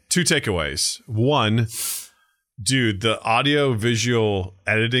 And two takeaways. One, dude, the audio visual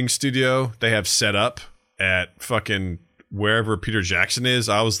editing studio they have set up at fucking wherever Peter Jackson is,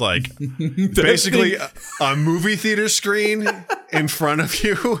 I was like, basically a movie theater screen in front of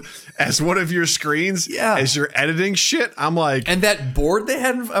you as one of your screens as you're editing shit. I'm like, and that board they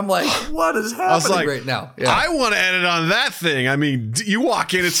had, I'm like, what is happening right now? Yeah. I want to edit on that thing. I mean, you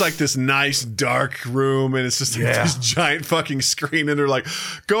walk in, it's like this nice dark room, and it's just like this giant fucking screen, and they're like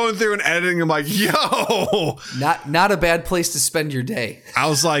going through and editing. I'm like, yo, not a bad place to spend your day. I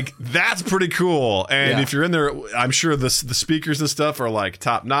was like, that's pretty cool. And if you're in there, I'm sure the speakers and stuff are like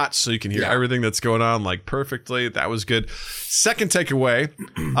top notch, so you can hear everything that's going on like perfectly. That was good. Second takeaway,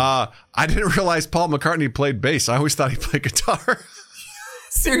 I didn't realize Paul McCartney played bass. I always thought he played guitar.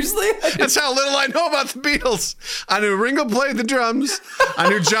 Seriously? That's how little I know about the Beatles. I knew Ringo played the drums. I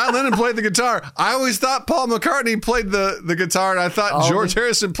knew John Lennon played the guitar. I always thought Paul McCartney played the guitar, and I thought George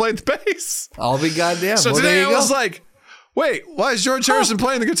Harrison played the bass. I'll be goddamn. So today I was like, wait, why is George Harrison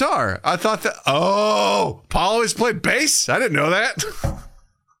playing the guitar? I thought that, Paul always played bass? I didn't know that.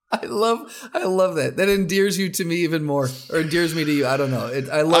 I love that. That endears you to me even more, or endears me to you. I don't know.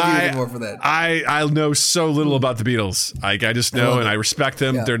 I love you even more for that. I know so little about the Beatles. I just know, and I respect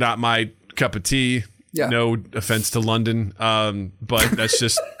them. Yeah. They're not my cup of tea. Yeah. No offense to London, but that's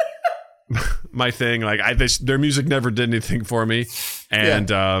just my thing. Like, their music never did anything for me, and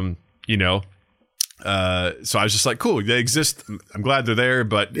so I was just like, cool, they exist. I'm glad they're there,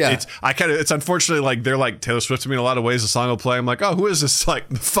 but it's unfortunately like they're like Taylor Swift to me in a lot of ways. The song will play, I'm like, oh, who is this? Like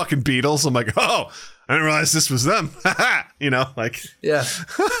the fucking Beatles. I'm like, oh, I didn't realize this was them. Like, yeah.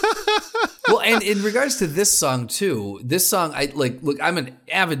 Well, and in regards to this song too, look, I'm an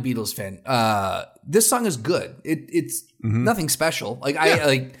avid Beatles fan. This song is good. It's nothing special. Like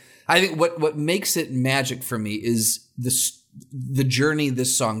I think what makes it magic for me is the journey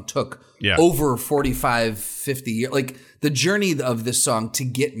this song took over 45, 50 years. Like the journey of this song to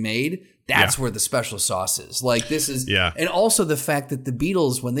get made. That's where the special sauce is. Like this is, and also the fact that the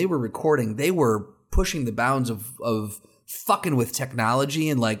Beatles, when they were recording, they were pushing the bounds of fucking with technology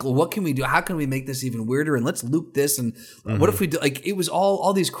and like, well, what can we do? How can we make this even weirder? And let's loop this. And what if we do, like, it was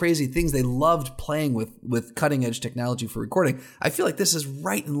all these crazy things. They loved playing with cutting edge technology for recording. I feel like this is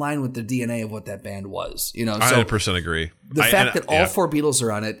right in line with the DNA of what that band was, you know? I 100% agree. The fact that all four Beatles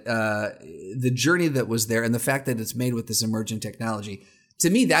are on it, the journey that was there, and the fact that it's made with this emerging technology, to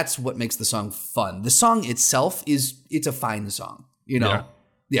me, that's what makes the song fun. The song itself it's a fine song, you know?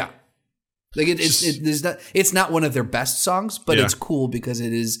 Yeah. Like it's not one of their best songs, but it's cool because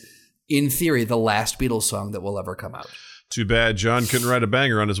it is, in theory, the last Beatles song that will ever come out. Too bad John couldn't write a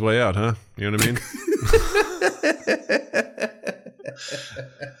banger on his way out, huh? You know what I mean?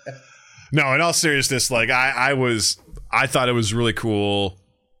 No, in all seriousness, like I thought it was really cool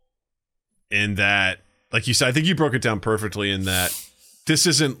in that, like you said, I think you broke it down perfectly in that this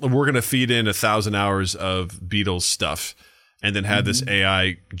isn't, we're going to feed in 1,000 hours of Beatles stuff and then had this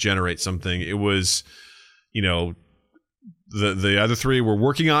AI generate something. It was, you know, the other three were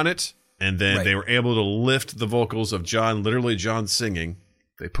working on it, and then they were able to lift the vocals of John, literally John singing.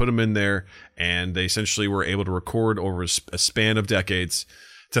 They put them in there, and they essentially were able to record over a span of decades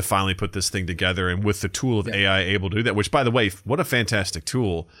to finally put this thing together. And with the tool of AI able to do that, which, by the way, what a fantastic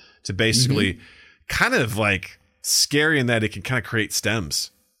tool to basically kind of like scary in that it can kind of create stems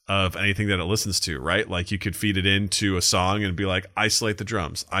of anything that it listens to, right? Like you could feed it into a song and be like, isolate the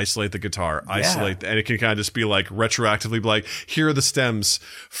drums, isolate the guitar, isolate, and it can kind of just be like retroactively be like, here are the stems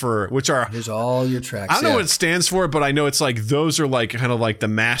for, which are, here's all your tracks. I don't know what it stands for, but I know it's like, those are like kind of like the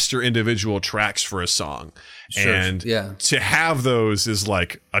master individual tracks for a song. Sure. And to have those is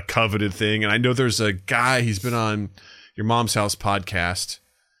like a coveted thing. And I know there's a guy, he's been on Your Mom's House podcast.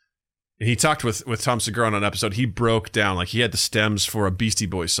 He talked with Tom Segura on an episode. He broke down, like he had the stems for a Beastie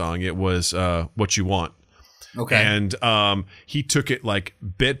Boys song. It was What You Want. Okay. And he took it like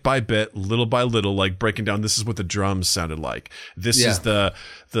bit by bit, little by little, like breaking down, this is what the drums sounded like. This is the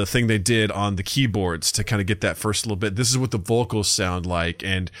thing they did on the keyboards to kind of get that first little bit. This is what the vocals sound like.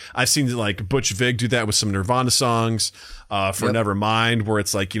 And I've seen like Butch Vig do that with some Nirvana songs for Nevermind, where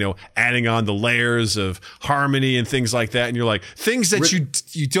it's like, you know, adding on the layers of harmony and things like that. And you're like, things that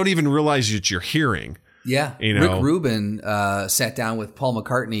you don't even realize that you're hearing. Yeah, you know? Rick Rubin sat down with Paul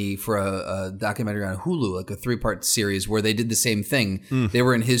McCartney for a documentary on Hulu, like a 3-part series where they did the same thing. They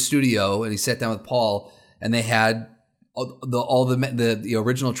were in his studio, and he sat down with Paul, and they had all the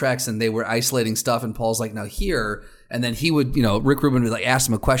original tracks, and they were isolating stuff. And Paul's like, "Now here," and then he would, you know, Rick Rubin would like ask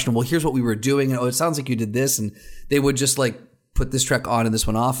him a question. Well, here's what we were doing, and it sounds like you did this, and they would just like put this track on and this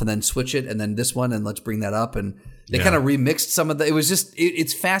one off, and then switch it, and then this one, and let's bring that up, and they kind of remixed some of the. It was just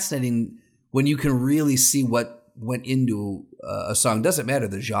it's fascinating when you can really see what went into a song. Doesn't matter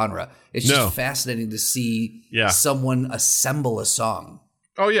the genre. It's just fascinating to see someone assemble a song.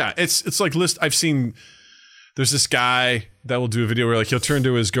 Oh yeah, it's like I've seen. There's this guy that will do a video where like he'll turn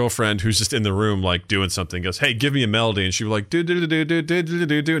to his girlfriend who's just in the room like doing something, goes, "Hey, give me a melody," and she will like do do do do do do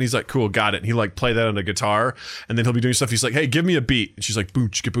do do, and he's like, "Cool, got it." And he like play that on a guitar, and then he'll be doing stuff. He's like, "Hey, give me a beat," and she's like, "Boom,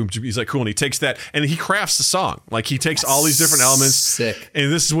 chicka, boom." He's like, "Cool," and he takes that and he crafts the song. Like he takes all these different elements, sick, and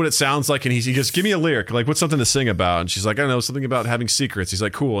this is what it sounds like. And he goes, "Give me a lyric, like what's something to sing about?" And she's like, "I don't know, something about having secrets." He's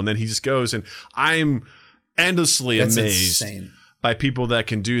like, "Cool," and then he just goes, and I'm endlessly amazed. Insane. By people that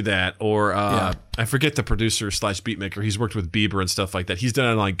can do that, or I forget the producer / beatmaker. He's worked with Bieber and stuff like that. He's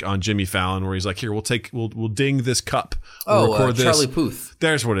done it like on Jimmy Fallon, where he's like, "Here, we'll ding this cup. We'll record this." Charlie Puth.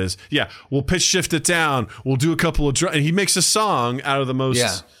 There's what it is. Yeah, we'll pitch shift it down. We'll do a couple of and he makes a song out of the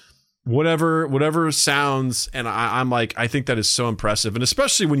most whatever sounds. And I'm like, I think that is so impressive, and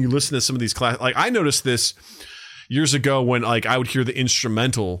especially when you listen to some of these like I noticed this years ago when like I would hear the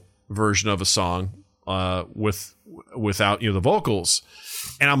instrumental version of a song without the vocals,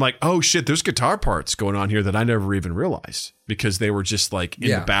 and I'm like, oh shit, there's guitar parts going on here that I never even realized because they were just like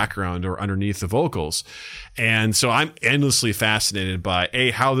in the background or underneath the vocals. And so I'm endlessly fascinated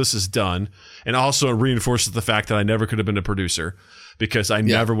by how this is done, and also it reinforces the fact that I never could have been a producer because I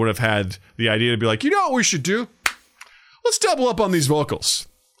never would have had the idea to be like, you know what we should do, let's double up on these vocals.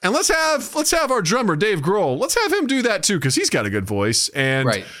 And let's have our drummer Dave Grohl. Let's have him do that too because he's got a good voice, and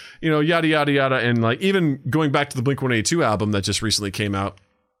yada yada yada. And like even going back to the Blink-182 album that just recently came out,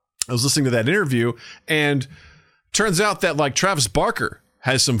 I was listening to that interview, and turns out that like Travis Barker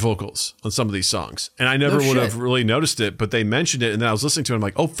has some vocals on some of these songs, and I never would have really noticed it, but they mentioned it, and then I was listening to it, and I'm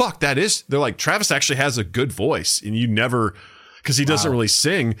like, oh fuck, they're like, Travis actually has a good voice, and you never, because he doesn't really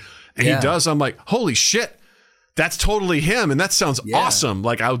sing, and he does. I'm like, holy shit. that's totally him, and that sounds awesome.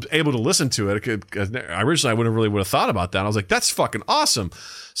 Like, I was able to listen to it. Originally, I wouldn't really would have thought about that. I was like, that's fucking awesome.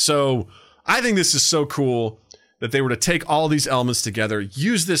 So I think this is so cool that they were to take all these elements together,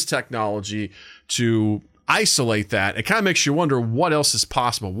 use this technology to isolate that. It kind of makes you wonder what else is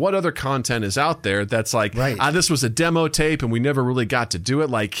possible. What other content is out there that's like, this was a demo tape and we never really got to do it.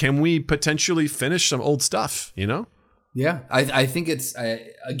 Like, can we potentially finish some old stuff, you know? Yeah, I think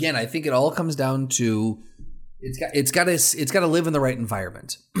I think it all comes down to it's got to live in the right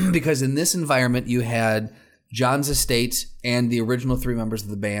environment, because in this environment you had John's estate and the original 3 members of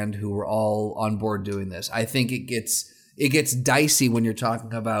the band who were all on board doing this. I think it gets dicey when you're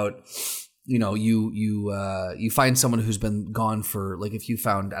talking about, you know, you find someone who's been gone for, like, if you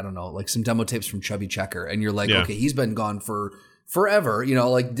found, I don't know, like some demo tapes from Chubby Checker, and you're like, okay, he's been gone for forever, you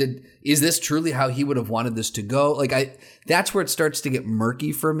know, like, is this truly how he would have wanted this to go? Like, that's where it starts to get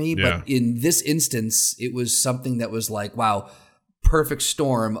murky for me. Yeah. But in this instance, it was something that was like, wow, perfect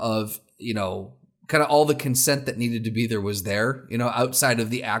storm of, you know, kind of all the consent that needed to be there was there, you know, outside of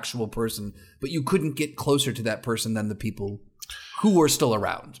the actual person, but you couldn't get closer to that person than the people who were still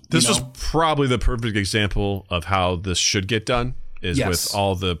around. This was probably the perfect example of how this should get done. With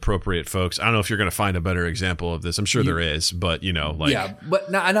all the appropriate folks. I don't know if you're going to find a better example of this. I'm sure there is, but, you know, like... Yeah, but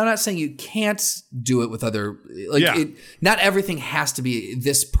I'm not saying you can't do it with other... Like, not everything has to be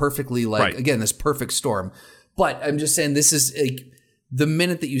this perfectly, like, again, this perfect storm. But I'm just saying this is, like, the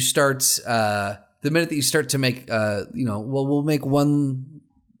minute that you start to make, you know, well, we'll make one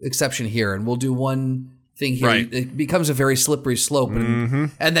exception here and we'll do one thing here. Right. It becomes a very slippery slope. And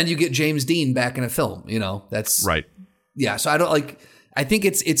then you get James Dean back in a film, you know, that's... Right. Yeah, so I think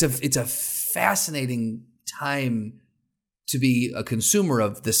it's a fascinating time to be a consumer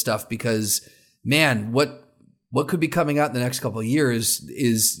of this stuff, because, man, what could be coming out in the next couple of years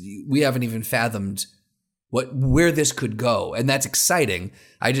is we haven't even fathomed where this could go, and that's exciting.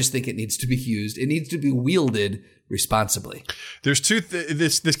 I just think it needs to be used. It needs to be wielded responsibly. There's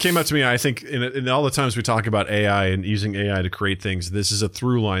this came up to me. I think in all the times we talk about AI and using AI to create things, this is a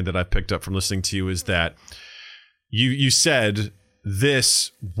through line that I picked up from listening to you, is that You said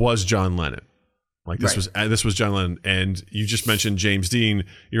this was John Lennon, like this was John Lennon, and you just mentioned James Dean.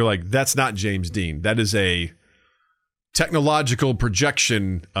 You're like, that's not James Dean. That is a technological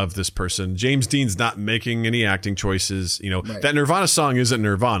projection of this person. James Dean's not making any acting choices. You know, that Nirvana song isn't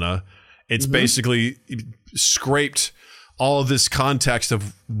Nirvana. It's basically scraped all of this context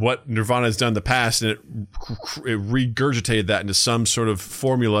of what Nirvana has done in the past, and it regurgitated that into some sort of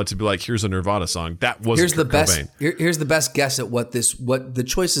formula to be like, here's a Nirvana song. That wasn't Kurt Cobain. Here's the best guess at what the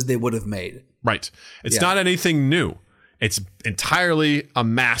choices they would have made. Right. It's not anything new. It's entirely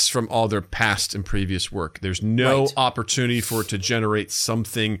amassed from all their past and previous work. There's no opportunity for it to generate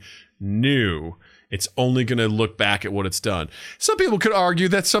something new. It's only going to look back at what it's done. Some people could argue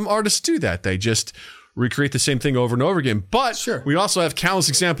that some artists do that. They just recreate the same thing over and over again. But we also have countless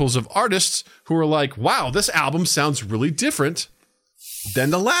examples of artists who are like, wow, this album sounds really different than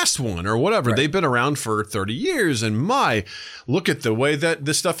the last one or whatever. They've been around for 30 years and look at the way that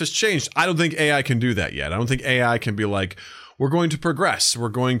this stuff has changed. I don't think AI can do that yet. I don't think AI can be like, we're going to progress. We're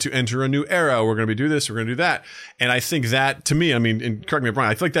going to enter a new era. We're going to do this. We're going to do that. And I think that, to me, I mean, and correct me if I'm wrong,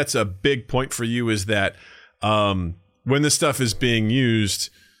 I feel like that's a big point for you, is that when this stuff is being used,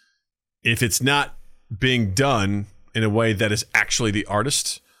 if it's not being done in a way that is actually the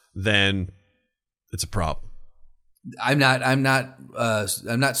artist, then it's a problem. I'm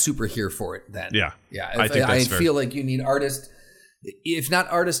not super here for it then. Yeah. I feel like you need artist, if not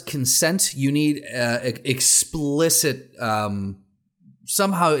artist consent, you need explicit,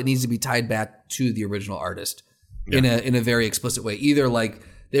 somehow it needs to be tied back to the original artist in a very explicit way. Either like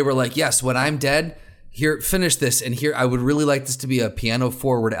they were like, yes, when I'm dead, here, finish this, and here, I would really like this to be a piano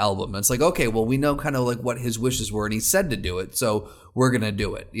forward album. And it's like, okay, well, we know kind of like what his wishes were, and he said to do it, so we're gonna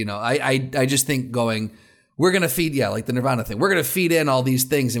do it. You know, I just think we're gonna feed, like the Nirvana thing, we're gonna feed in all these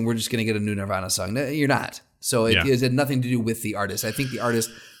things, and we're just gonna get a new Nirvana song. No, you're not. So it had nothing to do with the artist. I think the artist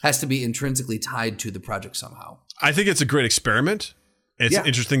has to be intrinsically tied to the project somehow. I think it's a great experiment. It's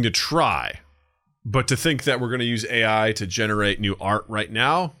interesting to try, but to think that we're going to use AI to generate new art right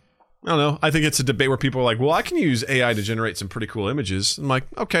now, I don't know. I think it's a debate where people are like, well, I can use AI to generate some pretty cool images. I'm like,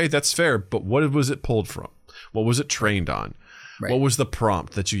 okay, that's fair. But what was it pulled from? What was it trained on? Right. What was the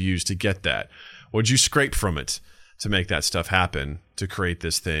prompt that you used to get that? What did you scrape from it to make that stuff happen, to create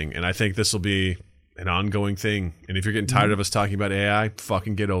this thing? And I think this will be an ongoing thing. And if you're getting tired of us talking about AI,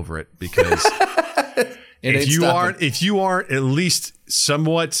 fucking get over it. Because if you aren't at least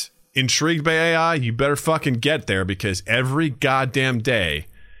somewhat intrigued by AI, you better fucking get there, because every goddamn day,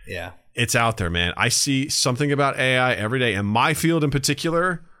 it's out there, man. I see something about AI every day. And my field in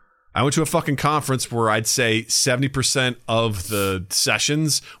particular, I went to a fucking conference where I'd say 70% of the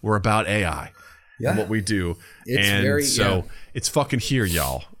sessions were about AI and what we do. It's fucking here,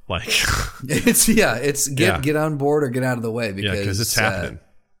 y'all. Like get on board or get out of the way because it's happening.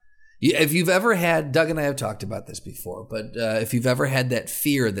 If you've ever had, Doug and I have talked about this before, but if you've ever had that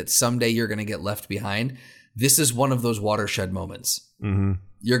fear that someday you're going to get left behind, this is one of those watershed moments. Mm-hmm.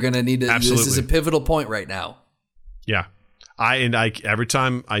 You're going to need to. Absolutely. This is a pivotal point right now. Yeah, I every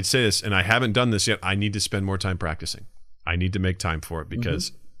time I say this, and I haven't done this yet, I need to spend more time practicing. I need to make time for it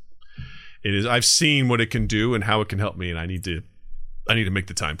because it is. I've seen what it can do and how it can help me, and I need to make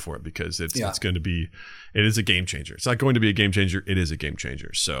the time for it because it's going to be. It is a game changer. It's not going to be a game changer. It is a game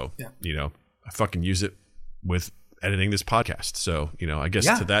changer. So I fucking use it with editing this podcast. So I guess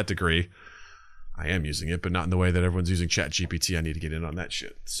to that degree, I am using it, but not in the way that everyone's using ChatGPT. I need to get in on that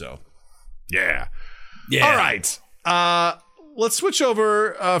shit. So yeah. All right. Let's switch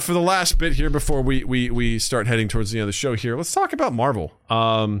over for the last bit here before we start heading towards the end of the show here. Let's talk about Marvel.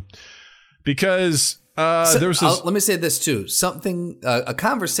 Because there's this. Let me say this too. A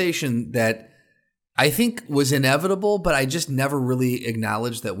conversation that I think was inevitable, but I just never really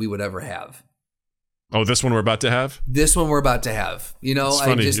acknowledged that we would ever have. Oh, this one we're about to have? This one we're about to have. It's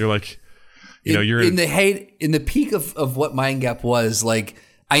funny. You're like, you're in the peak of what Mind Gap was, like,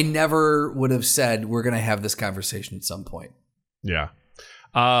 I never would have said we're going to have this conversation at some point. Yeah.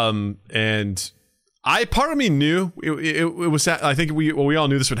 And part of me knew it was, I think we all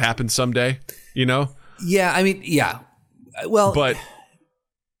knew this would happen someday, Yeah. I mean, yeah. Well, but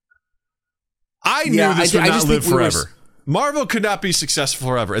I knew this would not live forever. Marvel could not be successful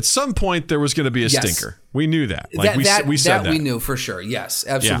forever. At some point, there was going to be a stinker. We knew that. Like we said that. We knew for sure. Yes,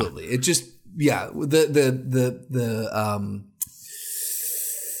 absolutely. Yeah. It just,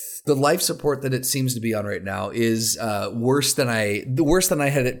 the life support that it seems to be on right now is worse than I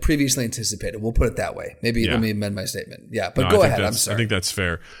had previously anticipated. We'll put it that way. Maybe let me amend my statement. Yeah, but go ahead. I'm sorry. I think that's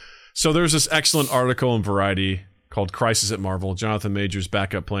fair. So there's this excellent article in Variety called Crisis at Marvel, Jonathan Majors'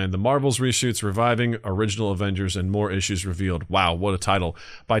 backup plan, The Marvels reshoots, reviving original Avengers, and more issues revealed. Wow, what a title.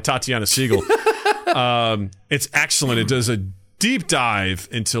 By Tatiana Siegel. It's excellent. It does a deep dive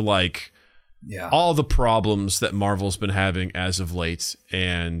into all the problems that Marvel's been having as of late.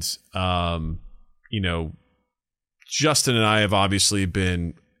 And, Justin and I have obviously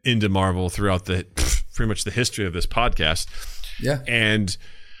been into Marvel throughout pretty much the history of this podcast. Yeah. And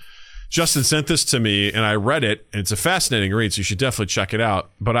Justin sent this to me and I read it, and it's a fascinating read, so you should definitely check it out.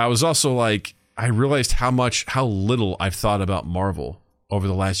 But I was also I realized how little I've thought about Marvel over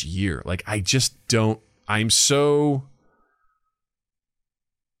the last year. I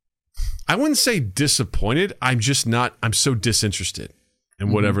wouldn't say disappointed. I'm so disinterested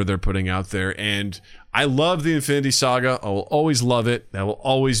in whatever they're putting out there. And I love the Infinity Saga. I will always love it. That will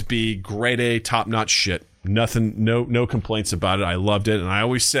always be grade A, top-notch shit. Nothing, no complaints about it. I loved it. And I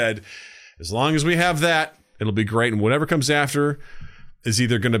always said, as long as we have that, it'll be great. And whatever comes after is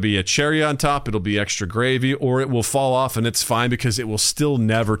either going to be a cherry on top, it'll be extra gravy, or it will fall off, and it's fine because it will still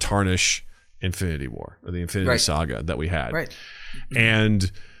never tarnish Infinity War or the Infinity Saga that we had. Right.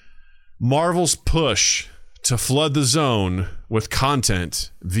 And Marvel's push to flood the zone with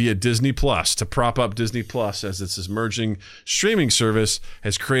content via Disney Plus, to prop up Disney Plus as it's this emerging streaming service,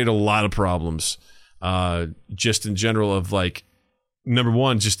 has created a lot of problems. Just in general of number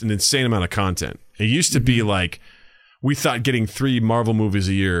one, just an insane amount of content. It used to be we thought getting 3 Marvel movies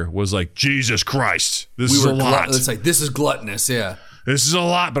a year was Jesus Christ, this is a lot. It's this is gluttonous, yeah. This is a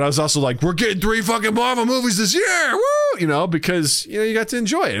lot, but I was also we're getting 3 fucking Marvel movies this year, woo! Because you got to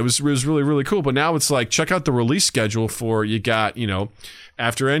enjoy it. It was really, really cool. But now it's check out the release schedule for, you got,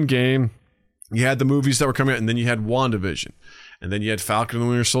 after Endgame, you had the movies that were coming out, and then you had WandaVision. And then you had Falcon and the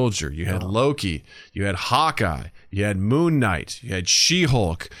Winter Soldier. You had Loki. You had Hawkeye. You had Moon Knight. You had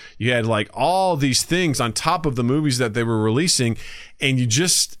She-Hulk. You had all these things on top of the movies that they were releasing. And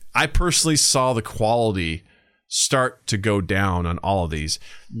I personally saw the quality start to go down on all of these.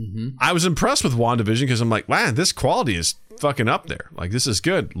 Mm-hmm. I was impressed with WandaVision because I'm wow, this quality is fucking up there. This is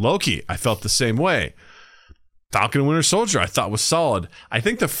good. Loki, I felt the same way. Falcon and Winter Soldier, I thought was solid. I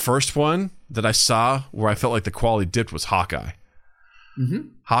think the first one that I saw where I felt the quality dipped was Hawkeye. Mm-hmm.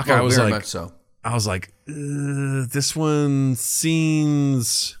 Hawkeye was very much so. I was this one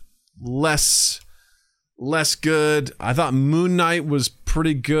seems less good. I thought Moon Knight was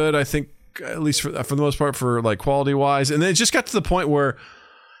pretty good. I think at least for the most part for quality wise. And then it just got to the point where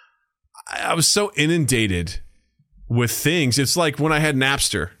I was so inundated with things. It's when I had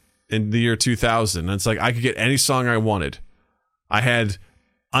Napster in the year 2000. And it's I could get any song I wanted. I had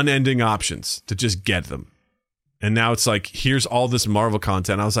unending options to just get them. And now it's like, here's all this Marvel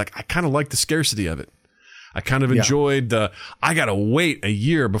content. I was like, I kind of like the scarcity of it. I kind of enjoyed I got to wait a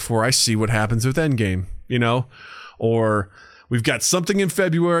year before I see what happens with Endgame, you know? Or we've got something in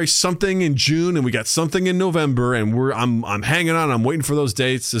February, something in June, and we got something in November, and I'm hanging on. I'm waiting for those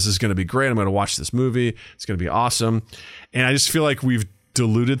dates. This is going to be great. I'm going to watch this movie. It's going to be awesome. And I just feel like we've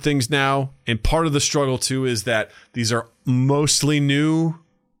diluted things now. And part of the struggle, too, is that these are mostly new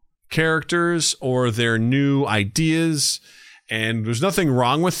characters or they're new ideas. And there's nothing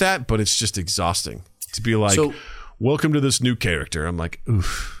wrong with that, but it's just exhausting to be like, welcome to this new character. I'm like,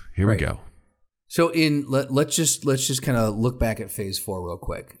 oof, here we go. So let's just kind of look back at Phase 4 real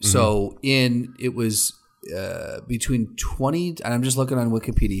quick. Mm-hmm. So it was between 20, and I'm just looking on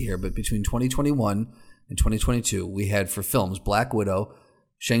Wikipedia here, but between 2021 and 2022, we had for films Black Widow,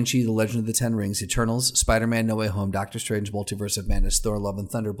 Shang-Chi, The Legend of the Ten Rings, Eternals, Spider-Man No Way Home, Doctor Strange, Multiverse of Madness, Thor, Love and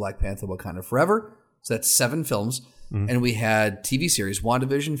Thunder, Black Panther, Wakanda Forever. So that's 7 films. Mm-hmm. And we had TV series,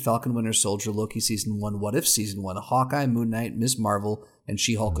 WandaVision, Falcon Winter Soldier, Loki Season 1, What If Season 1, Hawkeye, Moon Knight, Ms. Marvel, and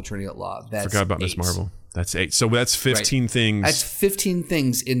She-Hulk Attorney at Law. That's Forgot about Ms. Marvel. That's 8. So that's 15 things. That's 15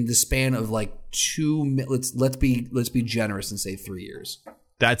 things in the span of like 2. Let's be generous and say 3 years.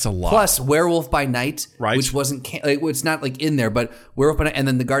 That's a lot. Plus Werewolf by Night, right? Which wasn't it's not like in there, but Werewolf by Night, and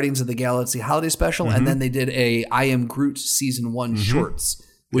then the Guardians of the Galaxy Holiday Special, and then they did a I Am Groot Season 1 shorts.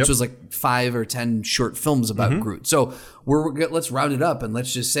 Which was like 5 or 10 short films about Groot. So let's round it up and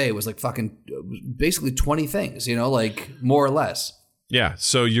let's just say it was like fucking basically 20 things, you know, like more or less. Yeah.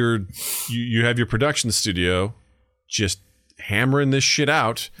 So you have your production studio just hammering this shit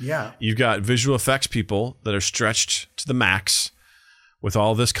out. Yeah. You've got visual effects people that are stretched to the max with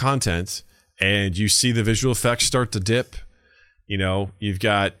all this content, and you see the visual effects start to dip. You know, you've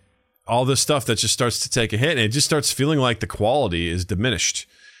got all this stuff that just starts to take a hit, and it just starts feeling like the quality is diminished.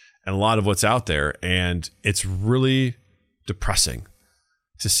 And a lot of what's out there, and it's really depressing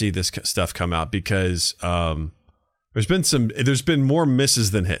to see this stuff come out because there's been more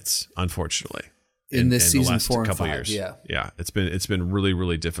misses than hits, unfortunately, in this season, the last 4 and couple 5. Years. Yeah, it's been really,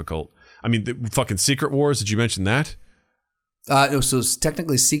 really difficult. I mean, the fucking Secret Wars. Did you mention that? No, so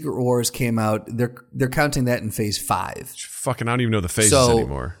technically, Secret Wars came out. They're counting that in Phase 5. Fucking, I don't even know the phases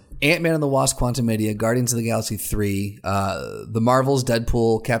anymore. Ant-Man and the Wasp: Quantumania, Guardians of the Galaxy 3, The Marvels,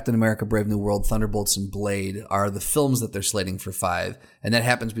 Deadpool, Captain America: Brave New World, Thunderbolts, and Blade are the films that they're slating for 5, and that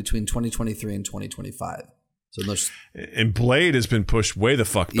happens between 2023 and 2025. So and Blade has been pushed way the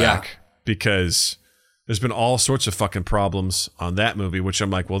fuck back because there's been all sorts of fucking problems on that movie, which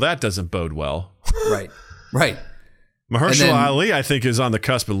I'm like, well, that doesn't bode well. Right. Mahershala Ali, I think, is on the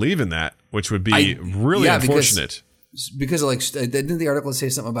cusp of leaving that, which would be really unfortunate. Because like, didn't the article say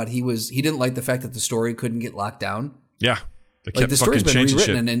something about he didn't like the fact that the story couldn't get locked down? Yeah. Like the story's been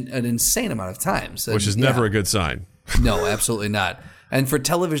rewritten an insane amount of times. Which is never a good sign. No, absolutely not. And for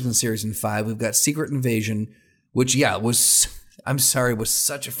television series in 5, we've got Secret Invasion, which, was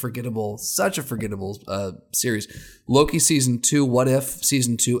such a forgettable series. Loki Season 2, What If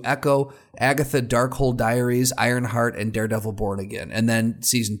Season 2, Echo, Agatha, Darkhold Diaries, Ironheart, and Daredevil Born Again. And then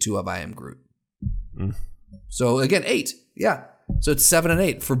Season 2 of I Am Groot. So again, 8. Yeah. So it's 7 and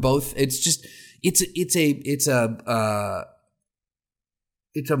 8 for both. It's just it's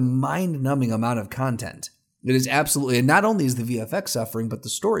a mind-numbing amount of content. It is absolutely, and not only is the VFX suffering, but the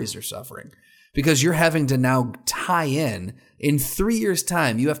stories are suffering because you're having to now tie in 3 years'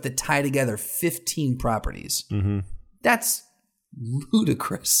 time. You have to tie together 15 properties. Mm-hmm. That's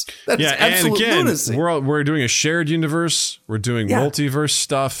ludicrous. That's absolute lunacy. We're doing a shared universe. We're doing multiverse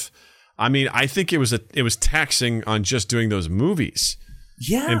stuff. I mean, I think it was taxing on just doing those movies.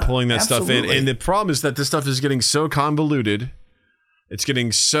 Yeah. And pulling that stuff in. And the problem is that this stuff is getting so convoluted. It's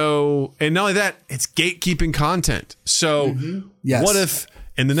getting so, and not only that, it's gatekeeping content. So what if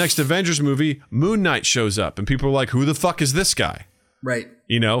in the next Avengers movie, Moon Knight shows up and people are like, who the fuck is this guy? Right.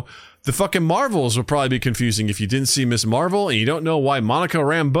 You know, the fucking Marvels will probably be confusing if you didn't see Miss Marvel and you don't know why Monica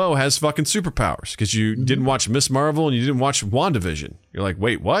Rambeau has fucking superpowers because you didn't watch Miss Marvel and you didn't watch WandaVision. You're like,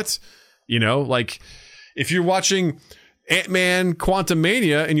 wait, what? You know, like if you're watching Ant-Man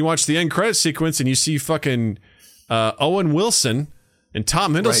Quantumania and you watch the end credit sequence and you see fucking Owen Wilson and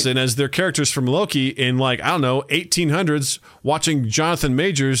Tom Hiddleston as their characters from Loki in like, I don't know, 1800s watching Jonathan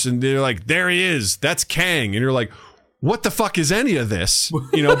Majors and they're like, there he is. That's Kang. And you're like, what the fuck is any of this?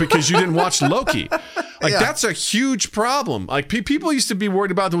 You know, because you didn't watch Loki. Like that's a huge problem. Like people used to be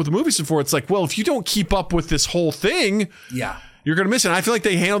worried about that with the movies before. It's like, well, if you don't keep up with this whole thing, you're going to miss it. And I feel like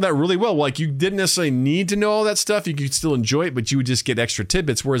they handled that really well. Like you didn't necessarily need to know all that stuff. You could still enjoy it, but you would just get extra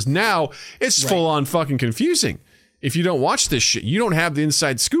tidbits. Whereas now it's full on fucking confusing. if you don't watch this shit. You don't have the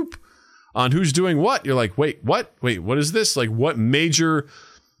inside scoop on who's doing what. You're like, wait, what? Wait, what is this? Like, what major,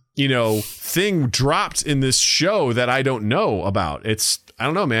 thing dropped in this show that I don't know about? I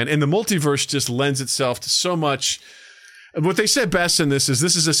don't know, man. And the multiverse just lends itself to so much. What they said best in this is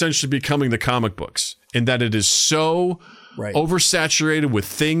essentially becoming the comic books, in that it is so oversaturated with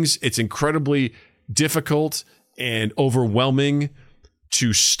things. It's incredibly difficult and overwhelming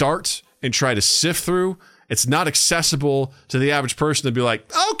to start and try to sift through. It's not accessible to the average person to be like,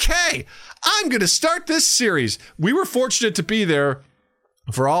 okay, I'm going to start this series. We were fortunate to be there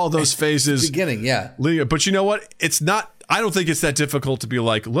for all of those phases. Beginning, yeah. But you know what? I don't think it's that difficult to be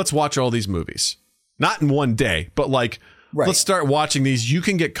like, let's watch all these movies. Not in one day, but like, let's start watching these. You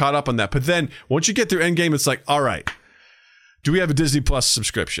can get caught up on that. But then once you get through Endgame, it's like, all right, do we have a Disney Plus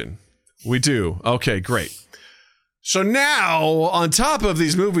subscription? We do. Okay, great. So now, on top of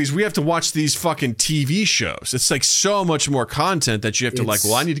these movies, we have to watch these fucking TV shows. It's like so much more content that you have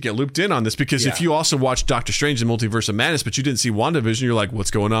to I need to get looped in on this, because if you also watch Doctor Strange and Multiverse of Madness, but you didn't see WandaVision, you're like,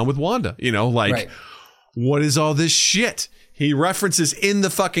 what's going on with Wanda? What is all this shit? He references in the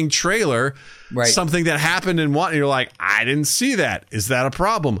fucking trailer something that happened in Wanda. You're like, I didn't see that. Is that a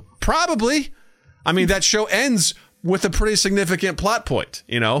problem? Probably. I mean, that show ends with a pretty significant plot point,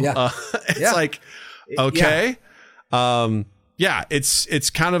 It's like, okay. It's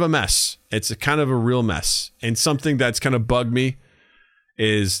kind of a mess. It's a kind of a real mess. And something that's kind of bugged me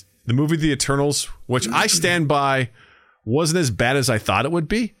is the movie The Eternals, which I stand by, wasn't as bad as I thought it would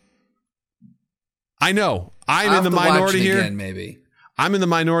be. I know. I'm in the minority here. Again, maybe. I'm in the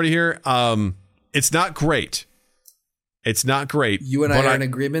minority here. It's not great. It's not great. You and I are in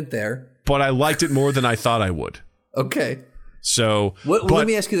agreement there. But I liked it more than I thought I would. Okay. So let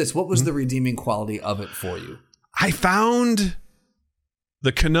me ask you this. What was the redeeming quality of it for you? I found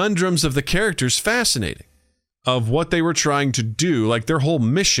the conundrums of the characters fascinating, of what they were trying to do, like their whole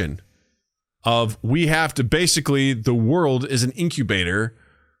mission of we have to basically, the world is an incubator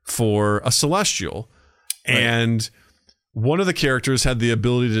for a celestial. Right. And one of the characters had the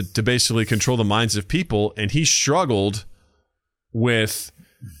ability to basically control the minds of people, and he struggled with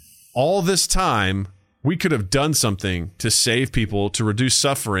all this time. We could have done something to save people, to reduce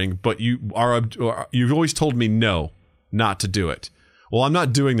suffering, but you've always told me no, not to do it. Well, I'm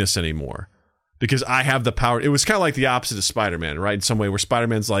not doing this anymore because I have the power. It was kind of like the opposite of Spider-Man, right? In some way, where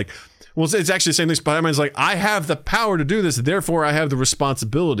Spider-Man's like, well, it's actually the same thing. Spider-Man's like, I have the power to do this, therefore I have the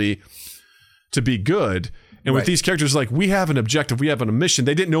responsibility to be good. And with these characters, like, we have an objective, we have a mission.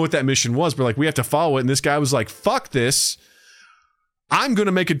 They didn't know what that mission was, but like, we have to follow it. And this guy was like, fuck this. I'm going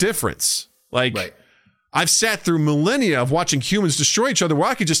to make a difference. Like, I've sat through millennia of watching humans destroy each other where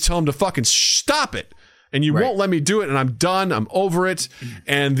I could just tell them to fucking stop it. And you won't let me do it. And I'm done. I'm over it.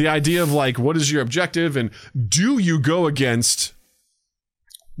 And the idea of like, what is your objective? And do you go against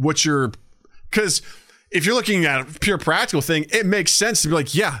what you're... Because if you're looking at a pure practical thing, it makes sense to be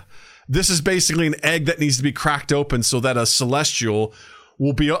like, yeah, this is basically an egg that needs to be cracked open so that a celestial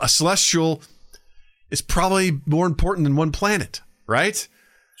is probably more important than one planet, right?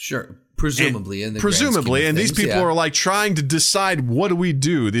 Sure. Presumably. And these people are like trying to decide, what do we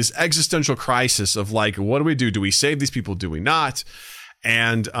do? This existential crisis of like, what do we do? Do we save these people? Do we not?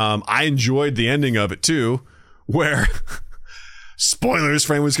 And I enjoyed the ending of it too, where spoilers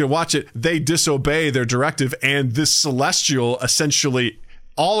for anyone who's going to watch it, they disobey their directive, and this celestial essentially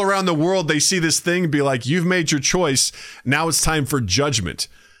all around the world, they see this thing and be like, you've made your choice. Now it's time for judgment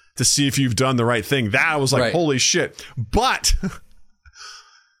to see if you've done the right thing. That was like, holy shit. But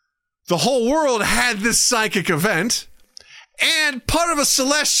the whole world had this psychic event, and part of a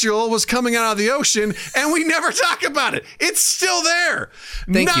celestial was coming out of the ocean, and we never talk about it. It's still there.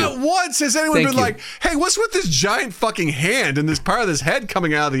 Not once has anyone been like, hey, what's with this giant fucking hand and this part of this head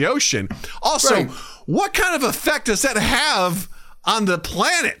coming out of the ocean? Also, what kind of effect does that have on the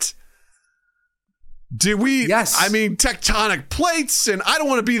planet? Do we? Yes. I mean, tectonic plates, and I don't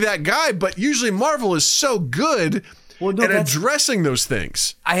want to be that guy, but usually Marvel is so good at addressing those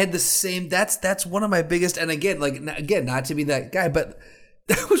things. I had the same. That's one of my biggest. And again, not to be that guy, but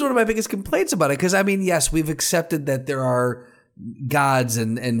that was one of my biggest complaints about it. Because I mean, yes, we've accepted that there are gods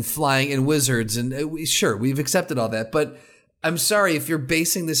and flying and wizards, and sure, we've accepted all that. But I'm sorry, if you're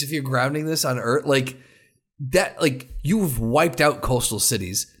grounding this on Earth, like that, like you've wiped out coastal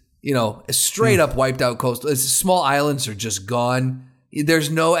cities. Straight up wiped out coastal. Small islands are just gone. There's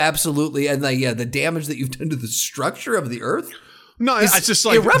no absolutely, and the damage that you've done to the structure of the Earth. No, it's just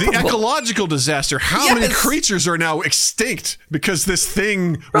like irreparable. the ecological disaster. How many creatures are now extinct because this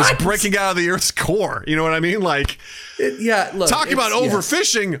thing was breaking out of the Earth's core? You know what I mean? Like, look, talk about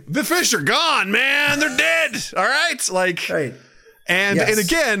overfishing. The fish are gone, man. They're dead. All right, like, right. And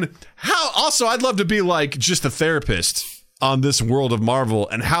again, I'd love to be like just a therapist on this world of Marvel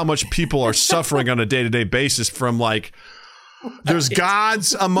and how much people are suffering on a day-to-day basis from like. There's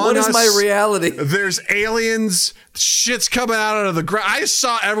gods among us. What is my reality? There's aliens. Shit's coming out of the ground.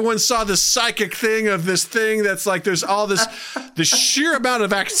 Everyone saw this psychic thing of this thing that's like there's all this. The sheer amount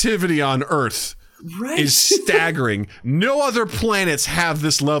of activity on Earth is staggering. No other planets have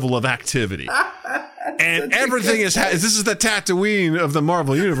this level of activity. And everything is. This is the Tatooine of the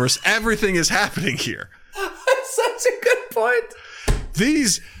Marvel Universe. Everything is happening here. That's such a good point.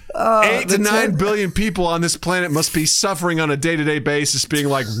 These 8 to 9 billion people on this planet must be suffering on a day-to-day basis, being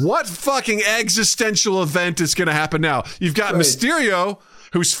like, what fucking existential event is going to happen now? You've got Mysterio,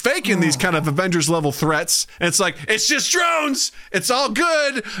 who's faking these kind of Avengers-level threats, and it's like, it's just drones. It's all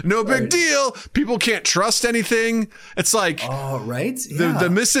good. No big deal. People can't trust anything. It's like the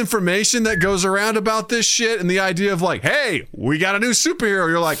misinformation that goes around about this shit and the idea of like, hey, we got a new superhero.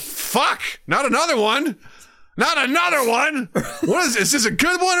 You're like, fuck, not another one. Not another one. What is this a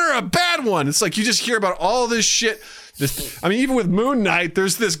good one or a bad one? It's like you just hear about all this shit. Even with Moon Knight,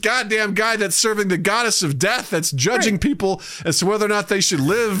 there's this goddamn guy that's serving the goddess of death that's judging people as to whether or not they should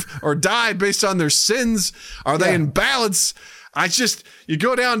live or die based on their sins. Are they in balance? You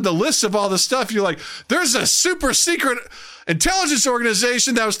go down the list of all the stuff. You're like, there's a super secret intelligence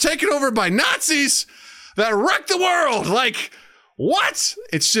organization that was taken over by Nazis that wrecked the world. Like, what?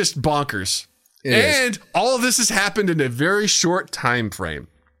 It's just bonkers. And all of this has happened in a very short time frame.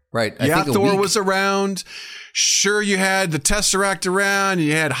 Right. I think Thor was around. Sure, you had the Tesseract around.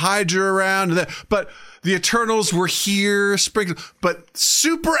 You had Hydra around. But the Eternals were here, sprinkled, but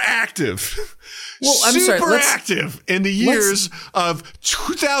super active. Well, active in the years of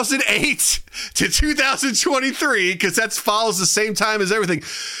 2008 to 2023, because that follows the same time as everything.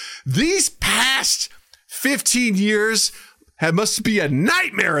 These past 15 years must be a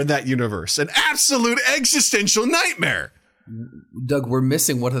nightmare in that universe, an absolute existential nightmare. Doug, we're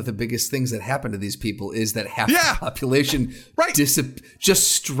missing one of the biggest things that happened to these people is that half the population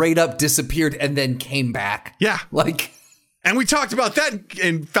just straight up disappeared and then came back. Yeah. And we talked about that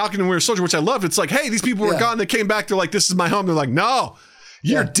in Falcon and Winter Soldier, which I loved. It's like, hey, these people were gone. They came back. They're like, this is my home. They're like, no,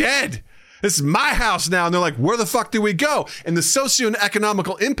 you're dead. This is my house now. And they're like, where the fuck do we go? And the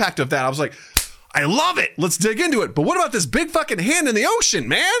socio-economical impact of that, I was like, I love it. Let's dig into it. But what about this big fucking hand in the ocean,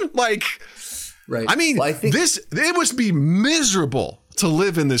 man? Like, I mean, it must be miserable to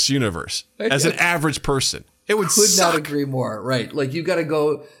live in this universe as an average person. It would suck. Not agree more. Right. Like, you got to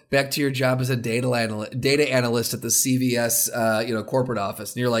go back to your job as a data analyst at the CVS, corporate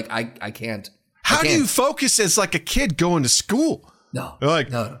office. And you're like, I can't. How do you focus as like a kid going to school? No. You're like,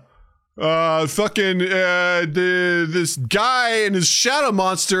 this guy and his shadow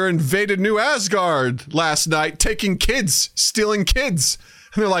monster invaded New Asgard last night, stealing kids.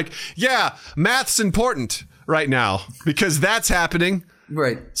 And they're like, yeah, math's important right now because that's happening.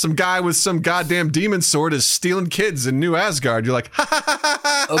 Right. Some guy with some goddamn demon sword is stealing kids in New Asgard. You're like,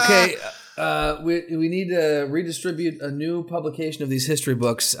 okay. We need to redistribute a new publication of these history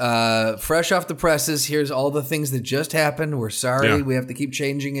books. Fresh off the presses. Here's all the things that just happened. We're sorry. Yeah. We have to keep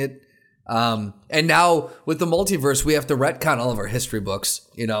changing it. And now with the multiverse, we have to retcon all of our history books.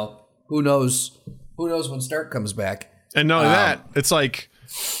 You know, who knows when Stark comes back. And not only that, it's like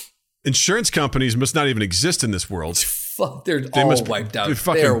insurance companies must not even exist in this world. They're all wiped out.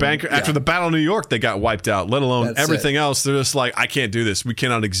 Fucking bankrupt. After the Battle of New York, they got wiped out, let alone everything else. They're just like, I can't do this. We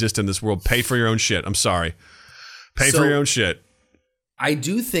cannot exist in this world. Pay for your own shit. I'm sorry. Pay for your own shit. I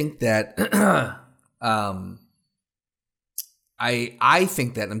do think that I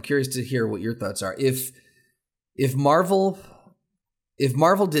think that, I'm curious to hear what your thoughts are. If Marvel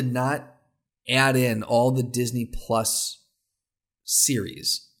did not add in all the Disney Plus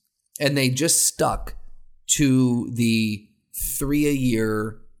series and they just stuck to the 3 a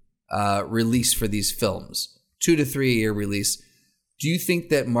year release for these films, 2 to 3 a year release, do you think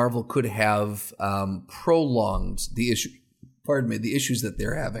that Marvel could have prolonged the issues that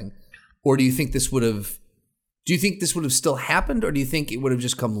they're having? Or do you think this would have still happened, or do you think it would have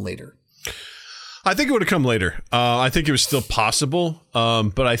just come later? I think it would have come later. I think it was still possible.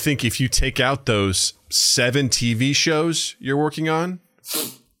 But I think if you take out those 7 TV shows you're working on,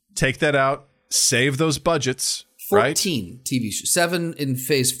 take that out, save those budgets. 14 TV shows, 7 in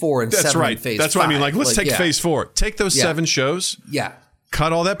phase 4 and 7 in phase 5. That's what I mean. Like, let's take phase 4. Take those 7 shows. Yeah.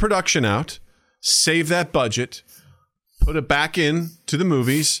 Cut all that production out. Save that budget. put it back in to the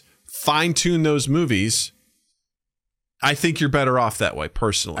movies, fine tune those movies. I think you're better off that way,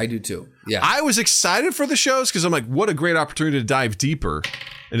 personally. I do too. Yeah. I was excited for the shows because I'm like, what a great opportunity to dive deeper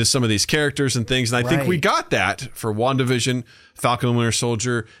into some of these characters and things. And I think we got that for WandaVision, Falcon and Winter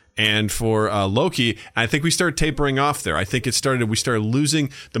Soldier, and for Loki. And I think we started tapering off there. I think we started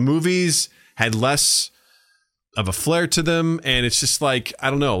losing. The movies had less of a flair to them. And it's just like,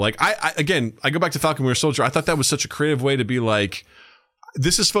 I don't know. Like, I go back to Falcon and Winter Soldier. I thought that was such a creative way to be like,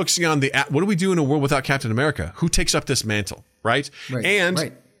 this is focusing on what do we do in a world without Captain America? Who takes up this mantle, right?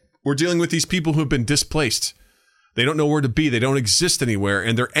 We're dealing with these people who have been displaced. They don't know where to be. They don't exist anywhere,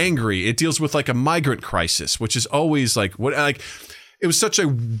 and they're angry. It deals with like a migrant crisis, which is always like it was such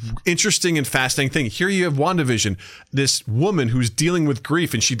a interesting and fascinating thing. Here you have WandaVision, this woman who's dealing with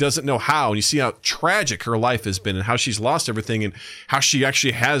grief and she doesn't know how. And you see how tragic her life has been and how she's lost everything and how she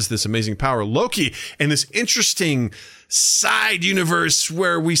actually has this amazing power. Loki, and this interesting side universe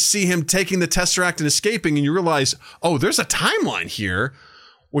where we see him taking the Tesseract and escaping, and you realize, oh, there's a timeline here,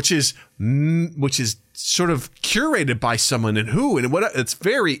 which is sort of curated by someone and what. It's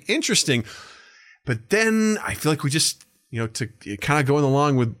very interesting. But then I feel like we just, to kind of going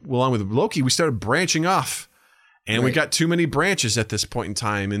along with Loki, we started branching off, and we got too many branches at this point in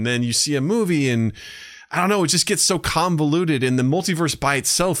time. And then you see a movie, and I don't know, it just gets so convoluted. And the multiverse by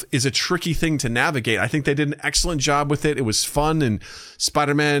itself is a tricky thing to navigate. I think they did an excellent job with it. It was fun, and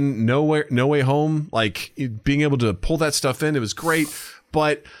Spider-Man No Way Home, like being able to pull that stuff in, it was great.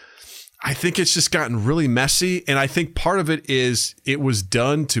 But I think it's just gotten really messy, and I think part of it is it was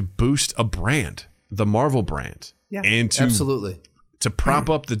done to boost a brand, the Marvel brand. Yeah, and absolutely. To prop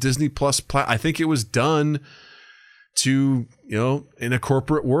up the Disney Plus. I think it was done to, in a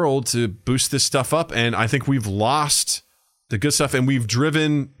corporate world to boost this stuff up. And I think we've lost the good stuff, and we've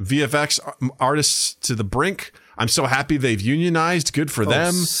driven VFX artists to the brink. I'm so happy they've unionized. Good for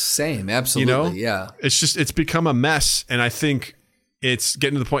them. Same. Absolutely. Yeah. It's become a mess. And I think it's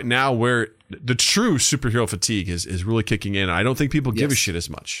getting to the point now where the true superhero fatigue is really kicking in. I don't think people give a shit as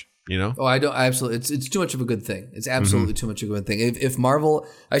much. Oh, I don't. Absolutely, it's too much of a good thing. It's absolutely too much of a good thing. If Marvel,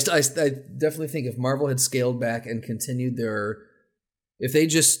 I definitely think if Marvel had scaled back and continued if they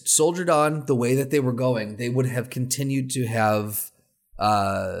just soldiered on the way that they were going, they would have continued to have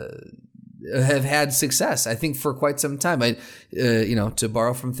had success. I think for quite some time. To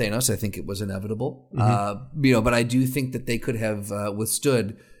borrow from Thanos, I think it was inevitable. But I do think that they could have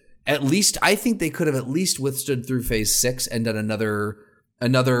withstood. At least, I think they could have at least withstood through Phase 6 and done another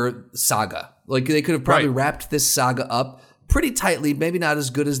saga. Like they could have probably wrapped this saga up pretty tightly, maybe not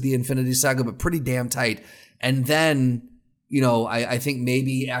as good as the Infinity Saga, but pretty damn tight. And then, I think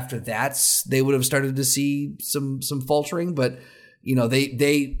maybe after that they would have started to see some faltering, but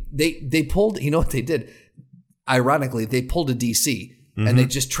they pulled, what they did? Ironically, they pulled a DC and they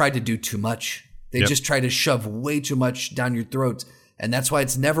just tried to do too much. They just tried to shove way too much down your throat. And that's why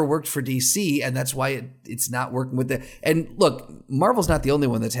it's never worked for DC, and that's why it's not working with the. And look, Marvel's not the only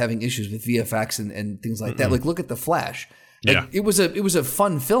one that's having issues with VFX and things like that. Like, look at The Flash. Like, it was a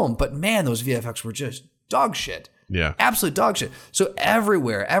fun film, but man, those VFX were just dog shit. Yeah, absolute dog shit. So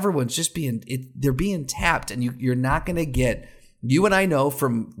everyone's just they're being tapped, and you're not going to get. You and I know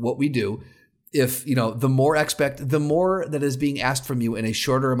from what we do, if the more that is being asked from you in a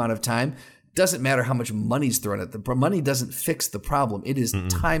shorter amount of time. Doesn't matter how much money's thrown at the money doesn't fix the problem. It is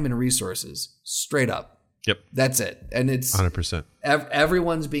time and resources, straight up. Yep, that's it, and it's 100%.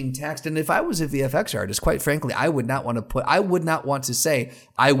 Everyone's being taxed. And if I was a VFX artist, quite frankly, I would not want to say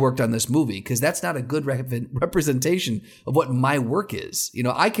I worked on this movie, because that's not a good representation of what my work is.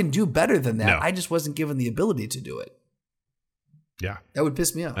 I can do better than that. No. I just wasn't given the ability to do it. Yeah, that would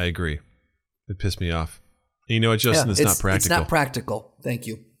piss me off. I agree. It pissed me off. And you know what, Justin? It's not practical. It's not practical. Thank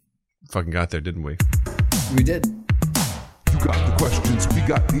you. Fucking got there, didn't we? We did. You got the questions, we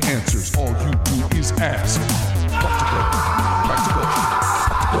got the answers. All you do is ask.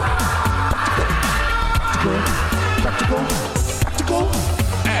 Practical.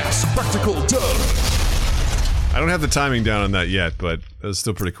 Ask Practical Doug. I don't have the timing down on that yet, but it was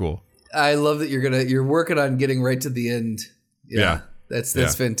still pretty cool. I love that you're working on getting right to the end. Yeah.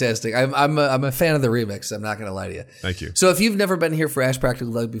 That's fantastic. I'm a fan of the remix. I'm not going to lie to you. Thank you. So if you've never been here for Ask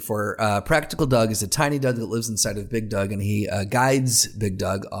Practical Doug before, Practical Doug is a tiny Doug that lives inside of Big Doug, and he guides Big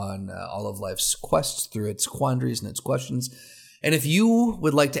Doug on all of life's quests through its quandaries and its questions. And if you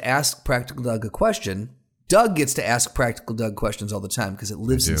would like to ask Practical Doug a question, Doug gets to ask Practical Doug questions all the time because it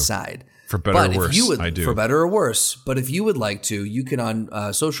lives inside. For better or worse, I do. For better or worse. But if you would like to, you can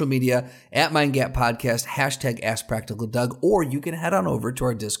on social media, at MindGap Podcast, hashtag Ask Practical Doug, or you can head on over to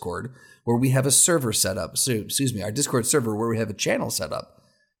our Discord where we have a server set up. So, our Discord server where we have a channel set up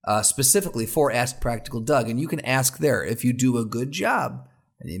specifically for Ask Practical Doug. And you can ask there. If you do a good job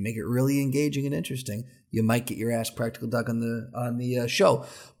and you make it really engaging and interesting, you might get your Ask Practical Doug on the show.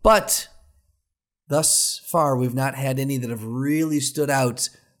 But thus far, we've not had any that have really stood out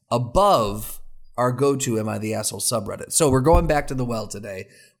above our go-to Am I the Asshole subreddit. So we're going back to the well today.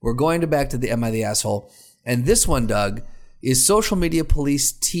 We're going back to the Am I the Asshole. And this one, Doug, is Social Media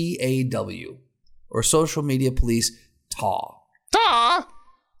Police TAW, or Social Media Police TAW. Ta!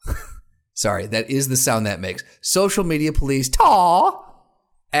 Sorry, that is the sound that makes. Social Media Police TAW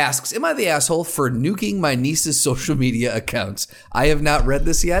asks, am I the asshole for nuking my niece's social media accounts? I have not read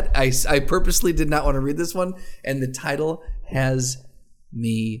this yet. I purposely did not want to read this one, and the title has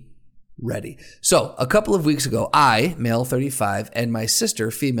me ready. So, a couple of weeks ago, I, male 35, and my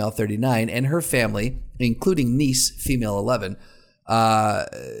sister, female 39, and her family, including niece, female 11, had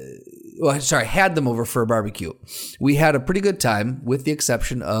them over for a barbecue. We had a pretty good time, with the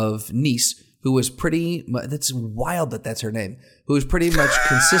exception of niece, who was pretty much, that's wild that that's her name, who was pretty much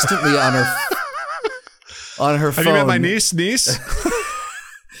consistently on her phone. Have you met my niece?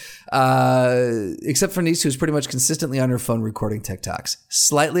 Except for niece, who's pretty much consistently on her phone recording TikToks.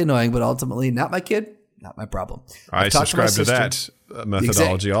 Slightly annoying, but ultimately not my kid, not my problem. I subscribe to that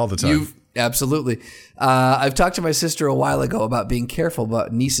methodology all the time. Absolutely. I've talked to my sister a while ago about being careful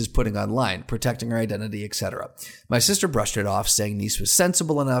about niece's putting online, protecting her identity, etc. My sister brushed it off, saying niece was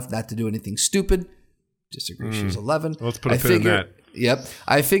sensible enough not to do anything stupid. Disagree. She was 11. Let's put a pin in that. Yep.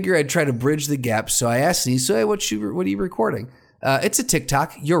 I figure I'd try to bridge the gap, so I asked niece, hey, what are you recording? It's a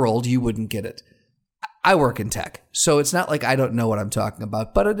TikTok. You're old. You wouldn't get it. I work in tech, so it's not like I don't know what I'm talking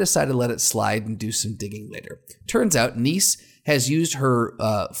about, but I decided to let it slide and do some digging later. Turns out niece has used her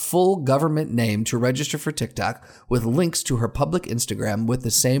full government name to register for TikTok with links to her public Instagram with the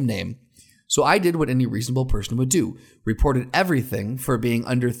same name. So I did what any reasonable person would do. Reported everything for being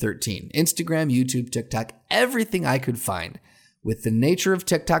under 13. Instagram, YouTube, TikTok, everything I could find. With the nature of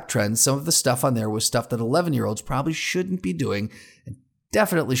TikTok trends, some of the stuff on there was stuff that 11-year-olds probably shouldn't be doing and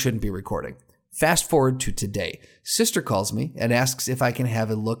definitely shouldn't be recording. Fast forward to today. Sister calls me and asks if I can have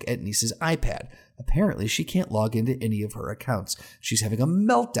a look at niece's iPad. Apparently, she can't log into any of her accounts. She's having a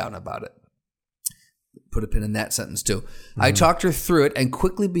meltdown about it. Put a pin in that sentence, too. Mm-hmm. I talked her through it and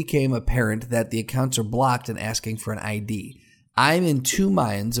quickly became apparent that the accounts are blocked and asking for an ID. I'm in two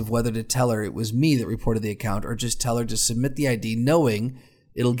minds of whether to tell her it was me that reported the account or just tell her to submit the ID knowing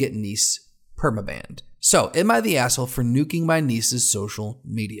it'll get niece permabanned. So, am I the asshole for nuking my niece's social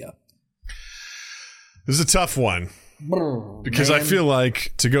media? This is a tough one. Because I feel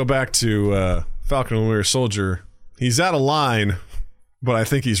like, to go back to Falcon and Winter Soldier, he's out of line, but I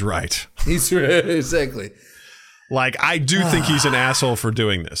think he's right. He's right, exactly. Like, I do think he's an asshole for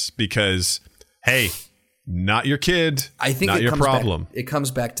doing this because, hey, not your kid, I think not your problem. It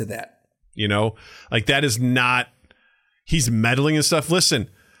comes back to that. You know, like that is not, he's meddling and stuff. Listen,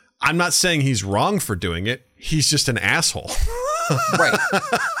 I'm not saying he's wrong for doing it. He's just an asshole.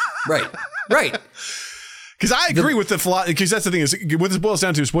 Right. Because I agree with the philosophy, because that's the thing is, what this boils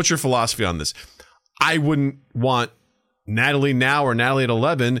down to is, what's your philosophy on this? I wouldn't want Natalie now or Natalie at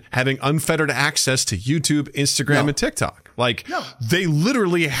 11 having unfettered access to YouTube, Instagram, and TikTok. Like, they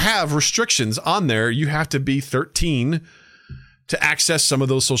literally have restrictions on there. You have to be 13 to access some of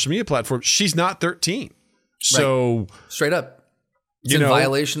those social media platforms. She's not 13. So straight up, it's in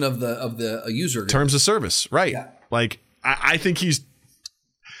violation of the user terms of service. Right. Yeah. Like, I think here's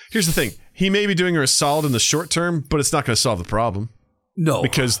the thing. He may be doing her a solid in the short term, but it's not going to solve the problem. No.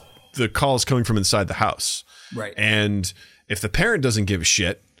 Because the call is coming from inside the house. Right. And if the parent doesn't give a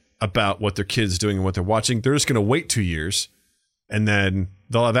shit about what their kid's doing and what they're watching, they're just going to wait 2 years and then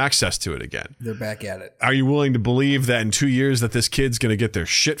they'll have access to it again. They're back at it. Are you willing to believe that in 2 years that this kid's going to get their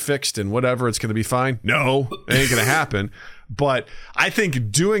shit fixed and whatever, it's going to be fine? No, it ain't going to happen. But I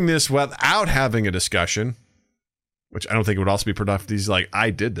think doing this without having a discussion, which I don't think it would also be productive. He's like, I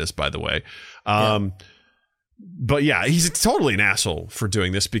did this, by the way. But yeah, he's totally an asshole for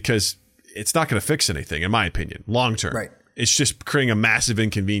doing this because it's not going to fix anything, in my opinion, long term. Right. It's just creating a massive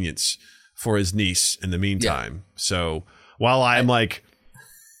inconvenience for his niece in the meantime. Yeah. So while I'm like,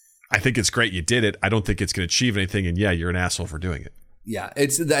 I think it's great you did it, I don't think it's going to achieve anything. And yeah, you're an asshole for doing it. Yeah, I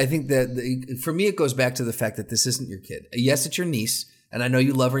think that for me, it goes back to the fact that this isn't your kid. Yes, it's your niece. And I know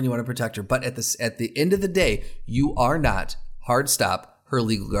you love her and you want to protect her, but at the end of the day, you are not, hard stop, her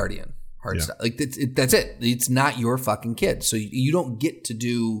legal guardian. Hard Yeah. stop. Like that's it. It's not your fucking kid, so you don't get to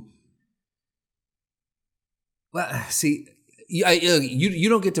do. Well, see, you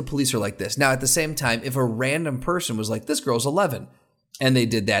don't get to police her like this. Now, at the same time, if a random person was like, "This girl's 11," and they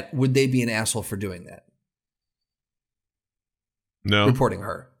did that, would they be an asshole for doing that? No. Reporting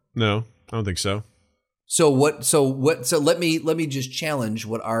her. No, I don't think so. So let me just challenge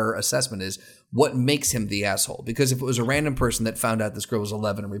what our assessment is. What makes him the asshole? Because if it was a random person that found out this girl was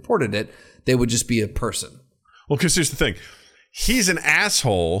 11 and reported it, they would just be a person. Well, because here's the thing. He's an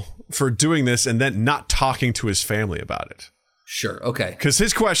asshole for doing this and then not talking to his family about it. Sure. Okay. Because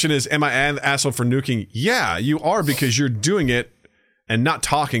his question is, am I an asshole for nuking? Yeah, you are, because you're doing it and not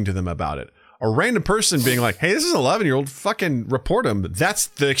talking to them about it. A random person being like, hey, this is an 11-year-old, fucking report him. That's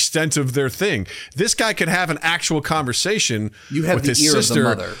the extent of their thing. This guy could have an actual conversation with his sister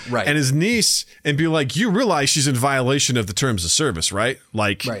and his niece and be like, you realize she's in violation of the terms of service, right?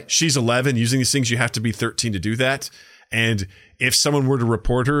 Like, she's 11, using these things, you have to be 13 to do that. And if someone were to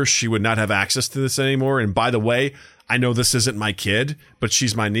report her, she would not have access to this anymore. And by the way, I know this isn't my kid, but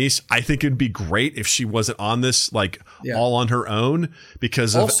she's my niece. I think it'd be great if she wasn't on this, all on her own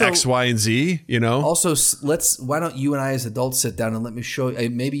because of X, Y, and Z, you know? Also, why don't you and I as adults sit down and let me show you,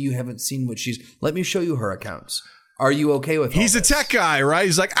 maybe you haven't seen let me show you her accounts. Are you okay with He's a tech guy, right?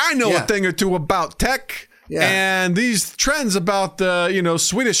 He's like, I know a thing or two about tech. Yeah. And these trends about the,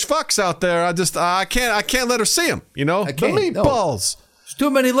 Swedish fucks out there, I can't let her see them, the meatballs. No. There's too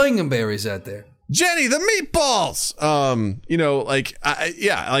many lingonberries out there. Jenny, the meatballs.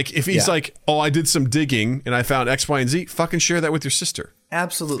 If he's like, oh, I did some digging and I found X, Y, and Z, fucking share that with your sister.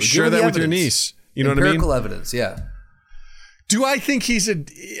 Absolutely. Share that with your niece. You know what I mean? Empirical evidence, yeah. Do I think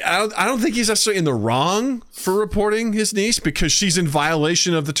I don't think he's necessarily in the wrong for reporting his niece because she's in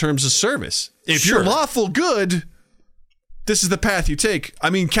violation of the terms of service. If you're lawful good, this is the path you take. I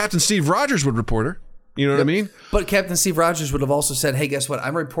mean, Captain Steve Rogers would report her. You know what I mean? But Captain Steve Rogers would have also said, hey, guess what?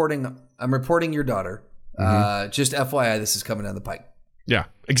 I'm reporting your daughter. Just FYI, this is coming down the pike. Yeah,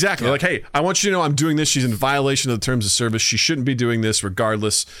 exactly. Yeah. Like, hey, I want you to know I'm doing this. She's in violation of the terms of service. She shouldn't be doing this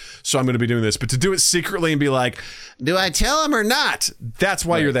regardless. So I'm going to be doing this. But to do it secretly and be like, do I tell him or not? That's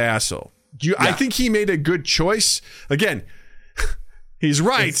why you're the asshole. I think he made a good choice. Again, he's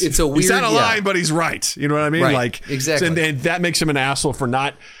right. It's a weird, he's out of line, but he's right. You know what I mean? Right. Like, exactly. And that makes him an asshole for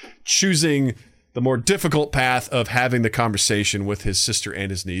not choosing the more difficult path of having the conversation with his sister and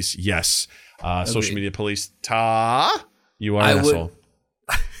his niece. Yes. Social media police. You are an asshole.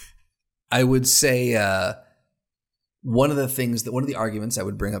 I would say one of the arguments I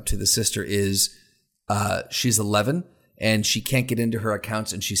would bring up to the sister is she's 11 and she can't get into her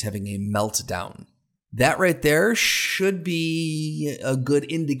accounts and she's having a meltdown. That right there should be a good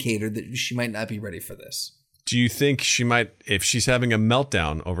indicator that she might not be ready for this. Do you think she might, if she's having a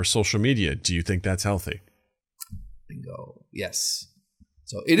meltdown over social media, do you think that's healthy? Bingo. Yes.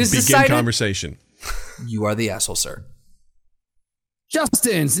 So it is Begin decided. Conversation. You are the asshole, sir.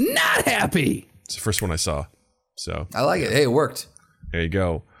 Justin's not happy. It's the first one I saw. So I like it. Hey, it worked. There you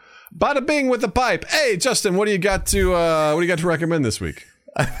go. Bada bing with the pipe. Hey, Justin, what do you got to recommend this week?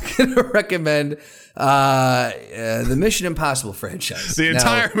 I'm going to recommend the Mission Impossible franchise. The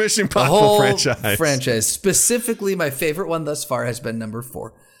entire Mission Impossible franchise. Specifically, my favorite one thus far has been number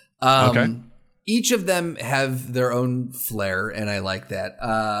 4. Okay. Each of them have their own flair, and I like that.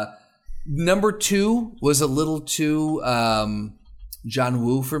 Number 2 was a little too John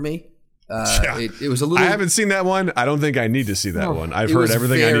Woo for me. It was a little. I haven't seen that one. I don't think I need to see that one. I've heard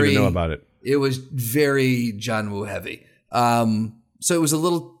everything I need to know about it. It was very John Woo heavy. So it was a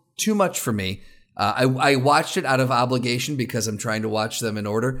little too much for me. I watched it out of obligation because I'm trying to watch them in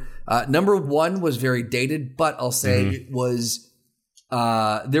order. Number 1 was very dated, but I'll say it was.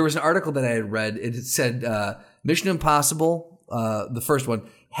 There was an article that I had read. It said Mission Impossible, the first one,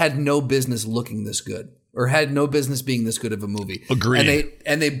 had no business looking this good, or had no business being this good of a movie. Agreed.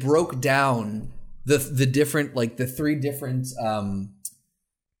 And they broke down the different, like the 3 different.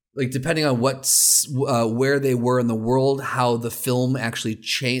 Depending on where they were in the world, how the film actually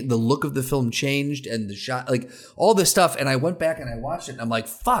changed, the look of the film changed, and the shot, like all this stuff. And I went back and I watched it, and I'm like,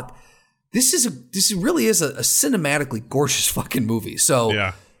 "Fuck, this really is a cinematically gorgeous fucking movie." So,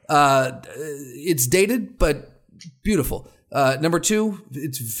 yeah, it's dated but beautiful. Number 2,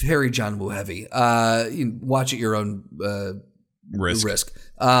 it's very John Woo heavy. You watch at your own risk.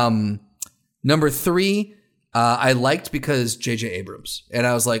 Number 3. I liked because J.J. Abrams. And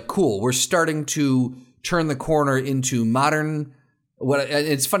I was like, cool, we're starting to turn the corner into modern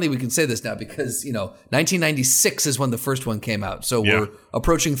It's funny we can say this now because 1996 is when the first one came out, so we're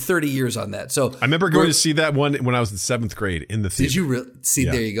approaching 30 years on that. So I remember going to see that one when I was in 7th grade in the theater. Did you see?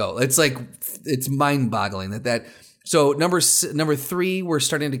 Yeah. There you go. It's mind-boggling that. So number 3, we're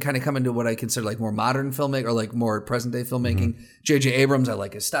starting to kind of come into what I consider like more modern filmmaking or like more present-day filmmaking. J.J. Abrams, I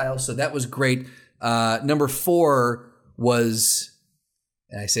like his style, so that was great. Number 4 was,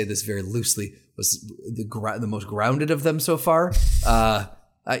 and I say this very loosely, was the most grounded of them so far. I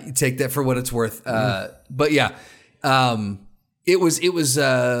take that for what it's worth. But yeah, it was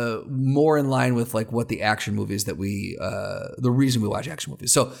more in line with like what the action movies that the reason we watch action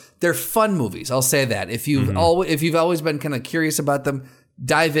movies. So they're fun movies. I'll say that if you've always been kind of curious about them,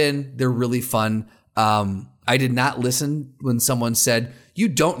 dive in. They're really fun. I did not listen when someone said you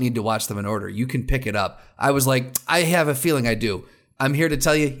don't need to watch them in order. You can pick it up. I was like, I have a feeling I do. I'm here to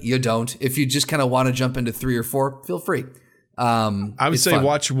tell you, you don't. If you just kind of want to jump into 3 or 4, feel free. I would say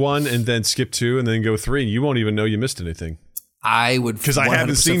watch 1 and then skip 2 and then go 3. You won't even know you missed anything. I would, because I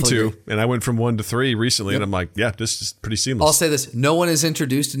haven't seen 2, and I went from 1 to 3 recently, and I'm like, yeah, this is pretty seamless. I'll say this: no one is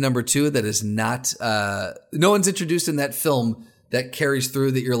introduced in number 2 that is not. No one's introduced in that film that carries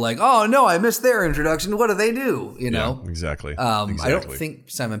through that you're like, oh no, I missed their introduction. What do they do? Yeah, exactly. I don't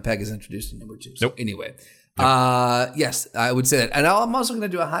think Simon Pegg is introduced in number 2. So anyway. Yes, I would say that. And I'm also going to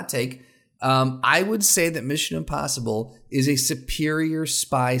do a hot take. I would say that Mission Impossible is a superior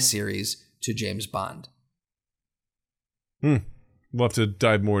spy series to James Bond. We'll have to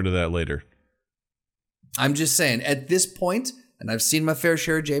dive more into that later. I'm just saying, at this point, and I've seen my fair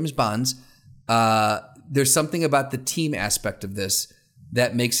share of James Bonds, there's something about the team aspect of this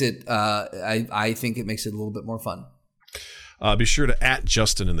that makes it, I think it makes it a little bit more fun. Be sure to @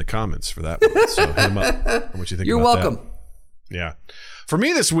 Justin in the comments for that one. So hit him up. What you think? You're about welcome. That. Yeah. For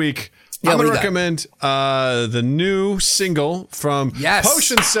me this week, I'm going to recommend the new single from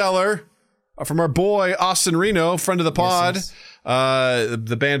Potion Seller, from our boy Austin Reno, friend of the pod. Yes.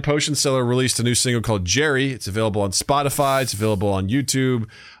 The band Potion Seller released a new single called Jerry. It's available on Spotify. It's available on YouTube.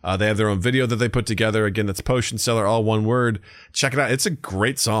 They have their own video that they put together. Again, that's Potion Seller, all one word. Check it out. It's a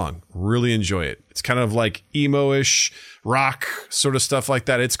great song. Really enjoy it. It's kind of like emo-ish rock sort of stuff like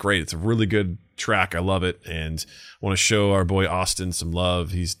that. It's great. It's a really good track. I love it. And I want to show our boy Austin some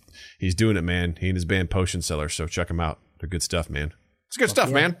love. He's doing it, man. He and his band Potion Seller. So check them out. They're good stuff, man. It's good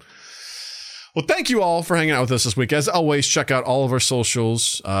stuff, man. Well, thank you all for hanging out with us this week. As always, check out all of our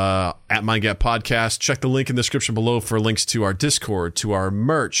socials at MindGap Podcast. Check the link in the description below for links to our Discord, to our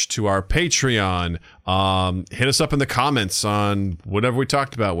merch, to our Patreon. Hit us up in the comments on whatever we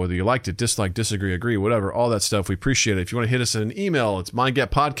talked about, whether you liked it, disliked, disagree, agree, whatever, all that stuff. We appreciate it. If you want to hit us in an email, it's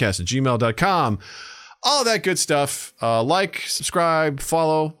mindgappodcast@gmail.com. All that good stuff. Like, subscribe,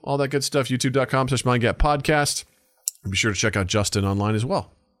 follow, all that good stuff. YouTube.com/mindgappodcast. Be sure to check out Justin online as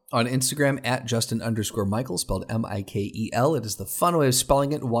well. On Instagram at Justin_Michael, spelled Mikel. It is the fun way of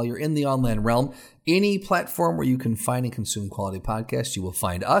spelling it while you're in the online realm. Any platform where you can find and consume quality podcasts, you will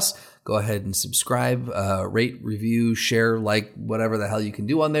find us. Go ahead and subscribe, rate, review, share, like, whatever the hell you can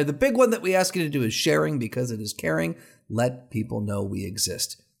do on there. The big one that we ask you to do is sharing, because it is caring. Let people know we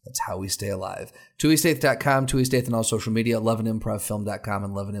exist. That's how we stay alive. TwoEastEighth.com, TwoEastEighth on all social media, LoveAndImprovFilm.com,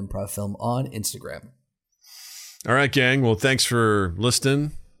 and LoveAndImprovFilm on Instagram. All right, gang. Well, thanks for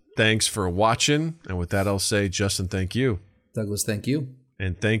listening. Thanks for watching. And with that, I'll say, Justin, thank you. Douglas, thank you.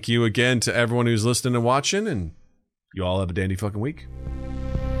 And thank you again to everyone who's listening and watching. And you all have a dandy fucking week.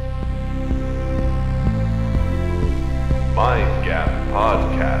 Mind Gap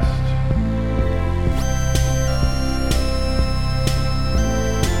Podcast.